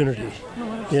opportunity.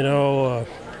 You know,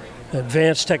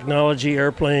 advanced technology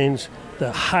airplanes,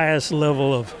 the highest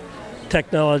level of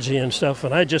technology and stuff.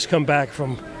 And I just come back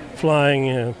from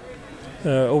flying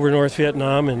over North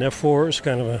Vietnam in F-4s,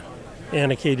 kind of a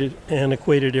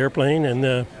antiquated airplane.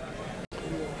 And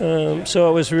so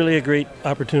it was really a great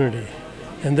opportunity.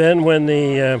 And then when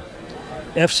the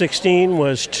F-16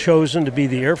 was chosen to be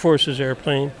the Air Force's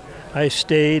airplane, I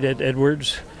stayed at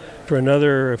Edwards for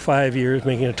another 5 years,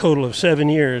 making a total of 7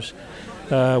 years,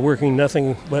 working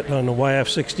nothing but on the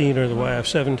YF-16 or the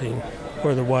YF-17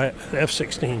 or the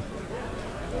F-16.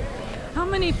 How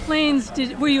many planes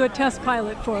were you a test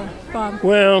pilot for, Bob?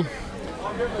 Well,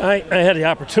 I had the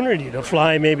opportunity to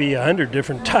fly maybe 100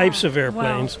 different types of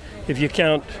airplanes, if you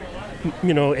count,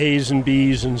 you know, A's and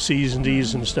B's and C's and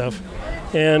D's and stuff,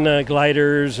 and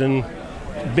gliders and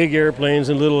big airplanes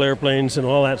and little airplanes and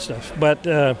all that stuff. But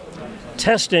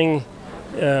testing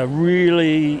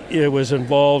really was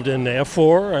involved in the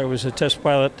F-4. I was a test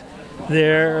pilot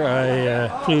there. I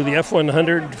flew the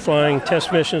F-100, flying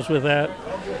test missions with that.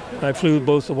 I flew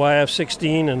both the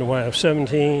YF-16 and the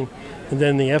YF-17, and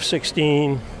then the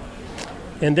F-16.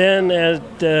 And then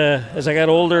as I got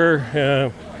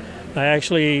older, I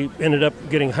actually ended up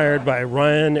getting hired by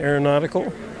Ryan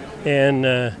Aeronautical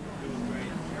and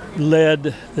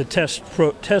led the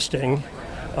testing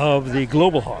of the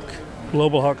Global Hawk.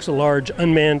 Global Hawk's a large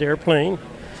unmanned airplane,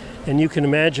 and you can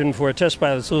imagine for a test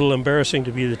pilot it's a little embarrassing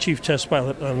to be the chief test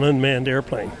pilot on an unmanned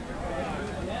airplane.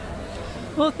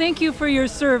 Well, thank you for your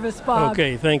service, Bob.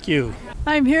 Okay, thank you.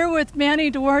 I'm here with Manny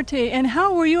Duarte, and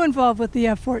how were you involved with the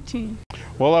F-14?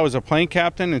 Well, I was a plane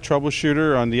captain and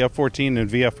troubleshooter on the F-14 and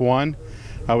VF-1.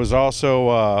 I was also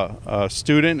a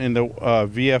student in the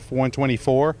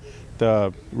VF-124,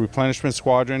 the replenishment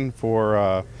squadron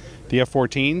for the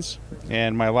F-14s,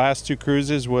 and my last 2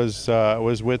 cruises was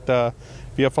with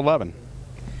VF-11.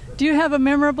 Do you have a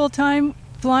memorable time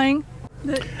flying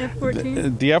the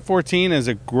F-14? The F-14 is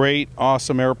a great,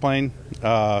 awesome airplane.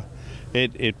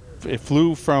 It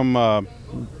flew from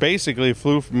basically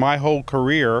flew my whole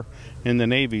career in the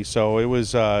Navy, so it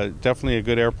was definitely a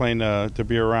good airplane to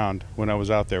be around when I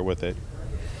was out there with it.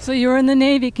 So you were in the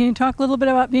Navy. Can you talk a little bit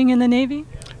about being in the Navy?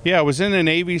 Yeah, I was in the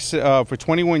Navy for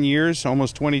 21 years,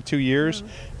 almost 22 years.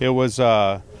 It was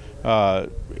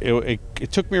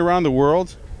it took me around the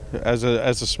world. As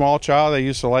a small child, I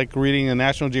used to like reading the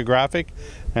National Geographic,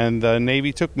 and the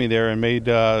Navy took me there and made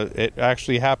it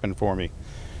actually happen for me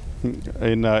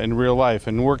in real life.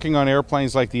 And working on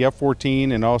airplanes like the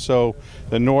F-14 and also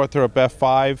the Northrop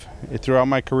F-5 throughout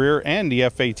my career, and the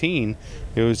F-18,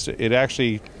 it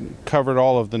actually covered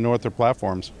all of the Northrop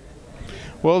platforms.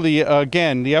 Well,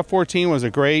 again, the F-14 was a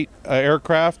great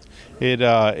aircraft.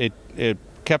 It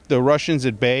kept the Russians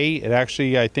at bay. It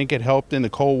actually, I think, it helped in the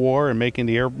Cold War and making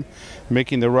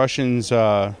the Russians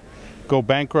go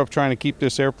bankrupt trying to keep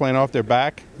this airplane off their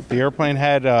back. The airplane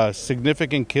had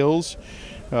significant kills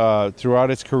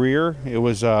throughout its career. It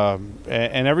was,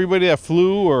 and everybody that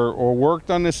flew or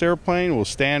worked on this airplane will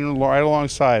stand right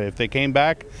alongside it. If they came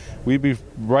back, we'd be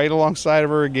right alongside of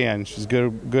her again. She's a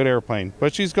good airplane.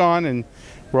 But she's gone, and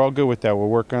we're all good with that. We're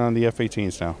working on the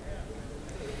F-18s now.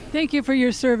 Thank you for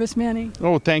your service, Manny.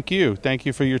 Oh, thank you. Thank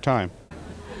you for your time.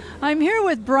 I'm here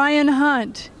with Brian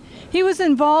Hunt. He was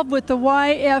involved with the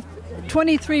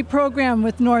YF-23 program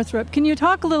with Northrop. Can you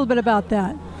talk a little bit about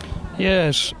that?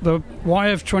 Yes, the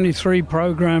YF-23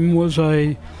 program was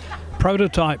a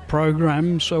prototype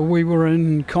program, so we were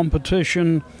in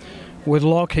competition with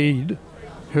Lockheed,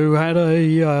 who had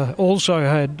also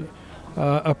had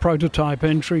a prototype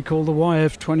entry called the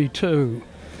YF-22.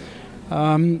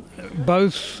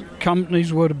 Both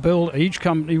companies were to build, each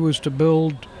company was to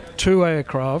build 2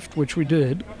 aircraft, which we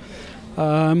did,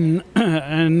 and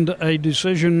a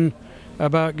decision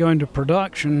about going to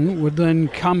production would then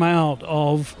come out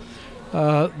of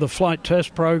the flight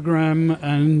test program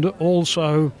and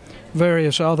also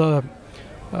various other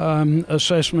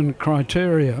assessment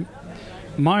criteria.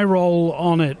 My role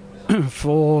on it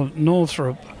for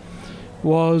Northrop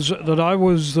was that I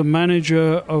was the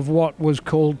manager of what was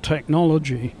called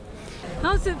technology.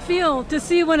 How does it feel to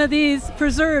see one of these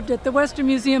preserved at the Western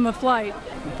Museum of Flight?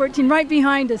 14 right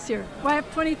behind us here,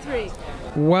 YF-23.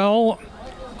 Well,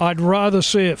 I'd rather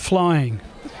see it flying.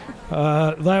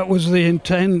 That was the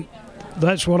intent.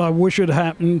 That's what I wish had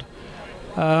happened.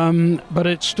 But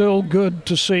it's still good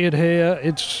to see it here.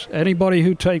 It's anybody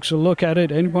who takes a look at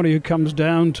it, anybody who comes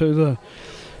down to the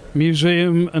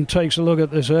museum and takes a look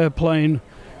at this airplane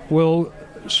will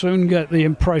soon get the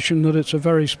impression that it's a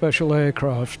very special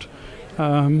aircraft.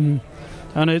 And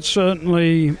it's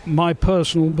certainly my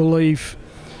personal belief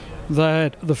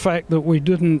that the fact that we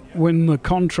didn't win the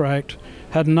contract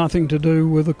had nothing to do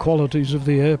with the qualities of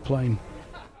the airplane.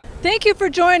 Thank you for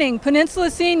joining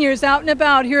Peninsula Seniors Out and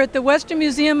About here at the Western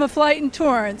Museum of Flight in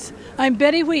Torrance. I'm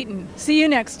Betty Wheaton. See you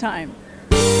next time.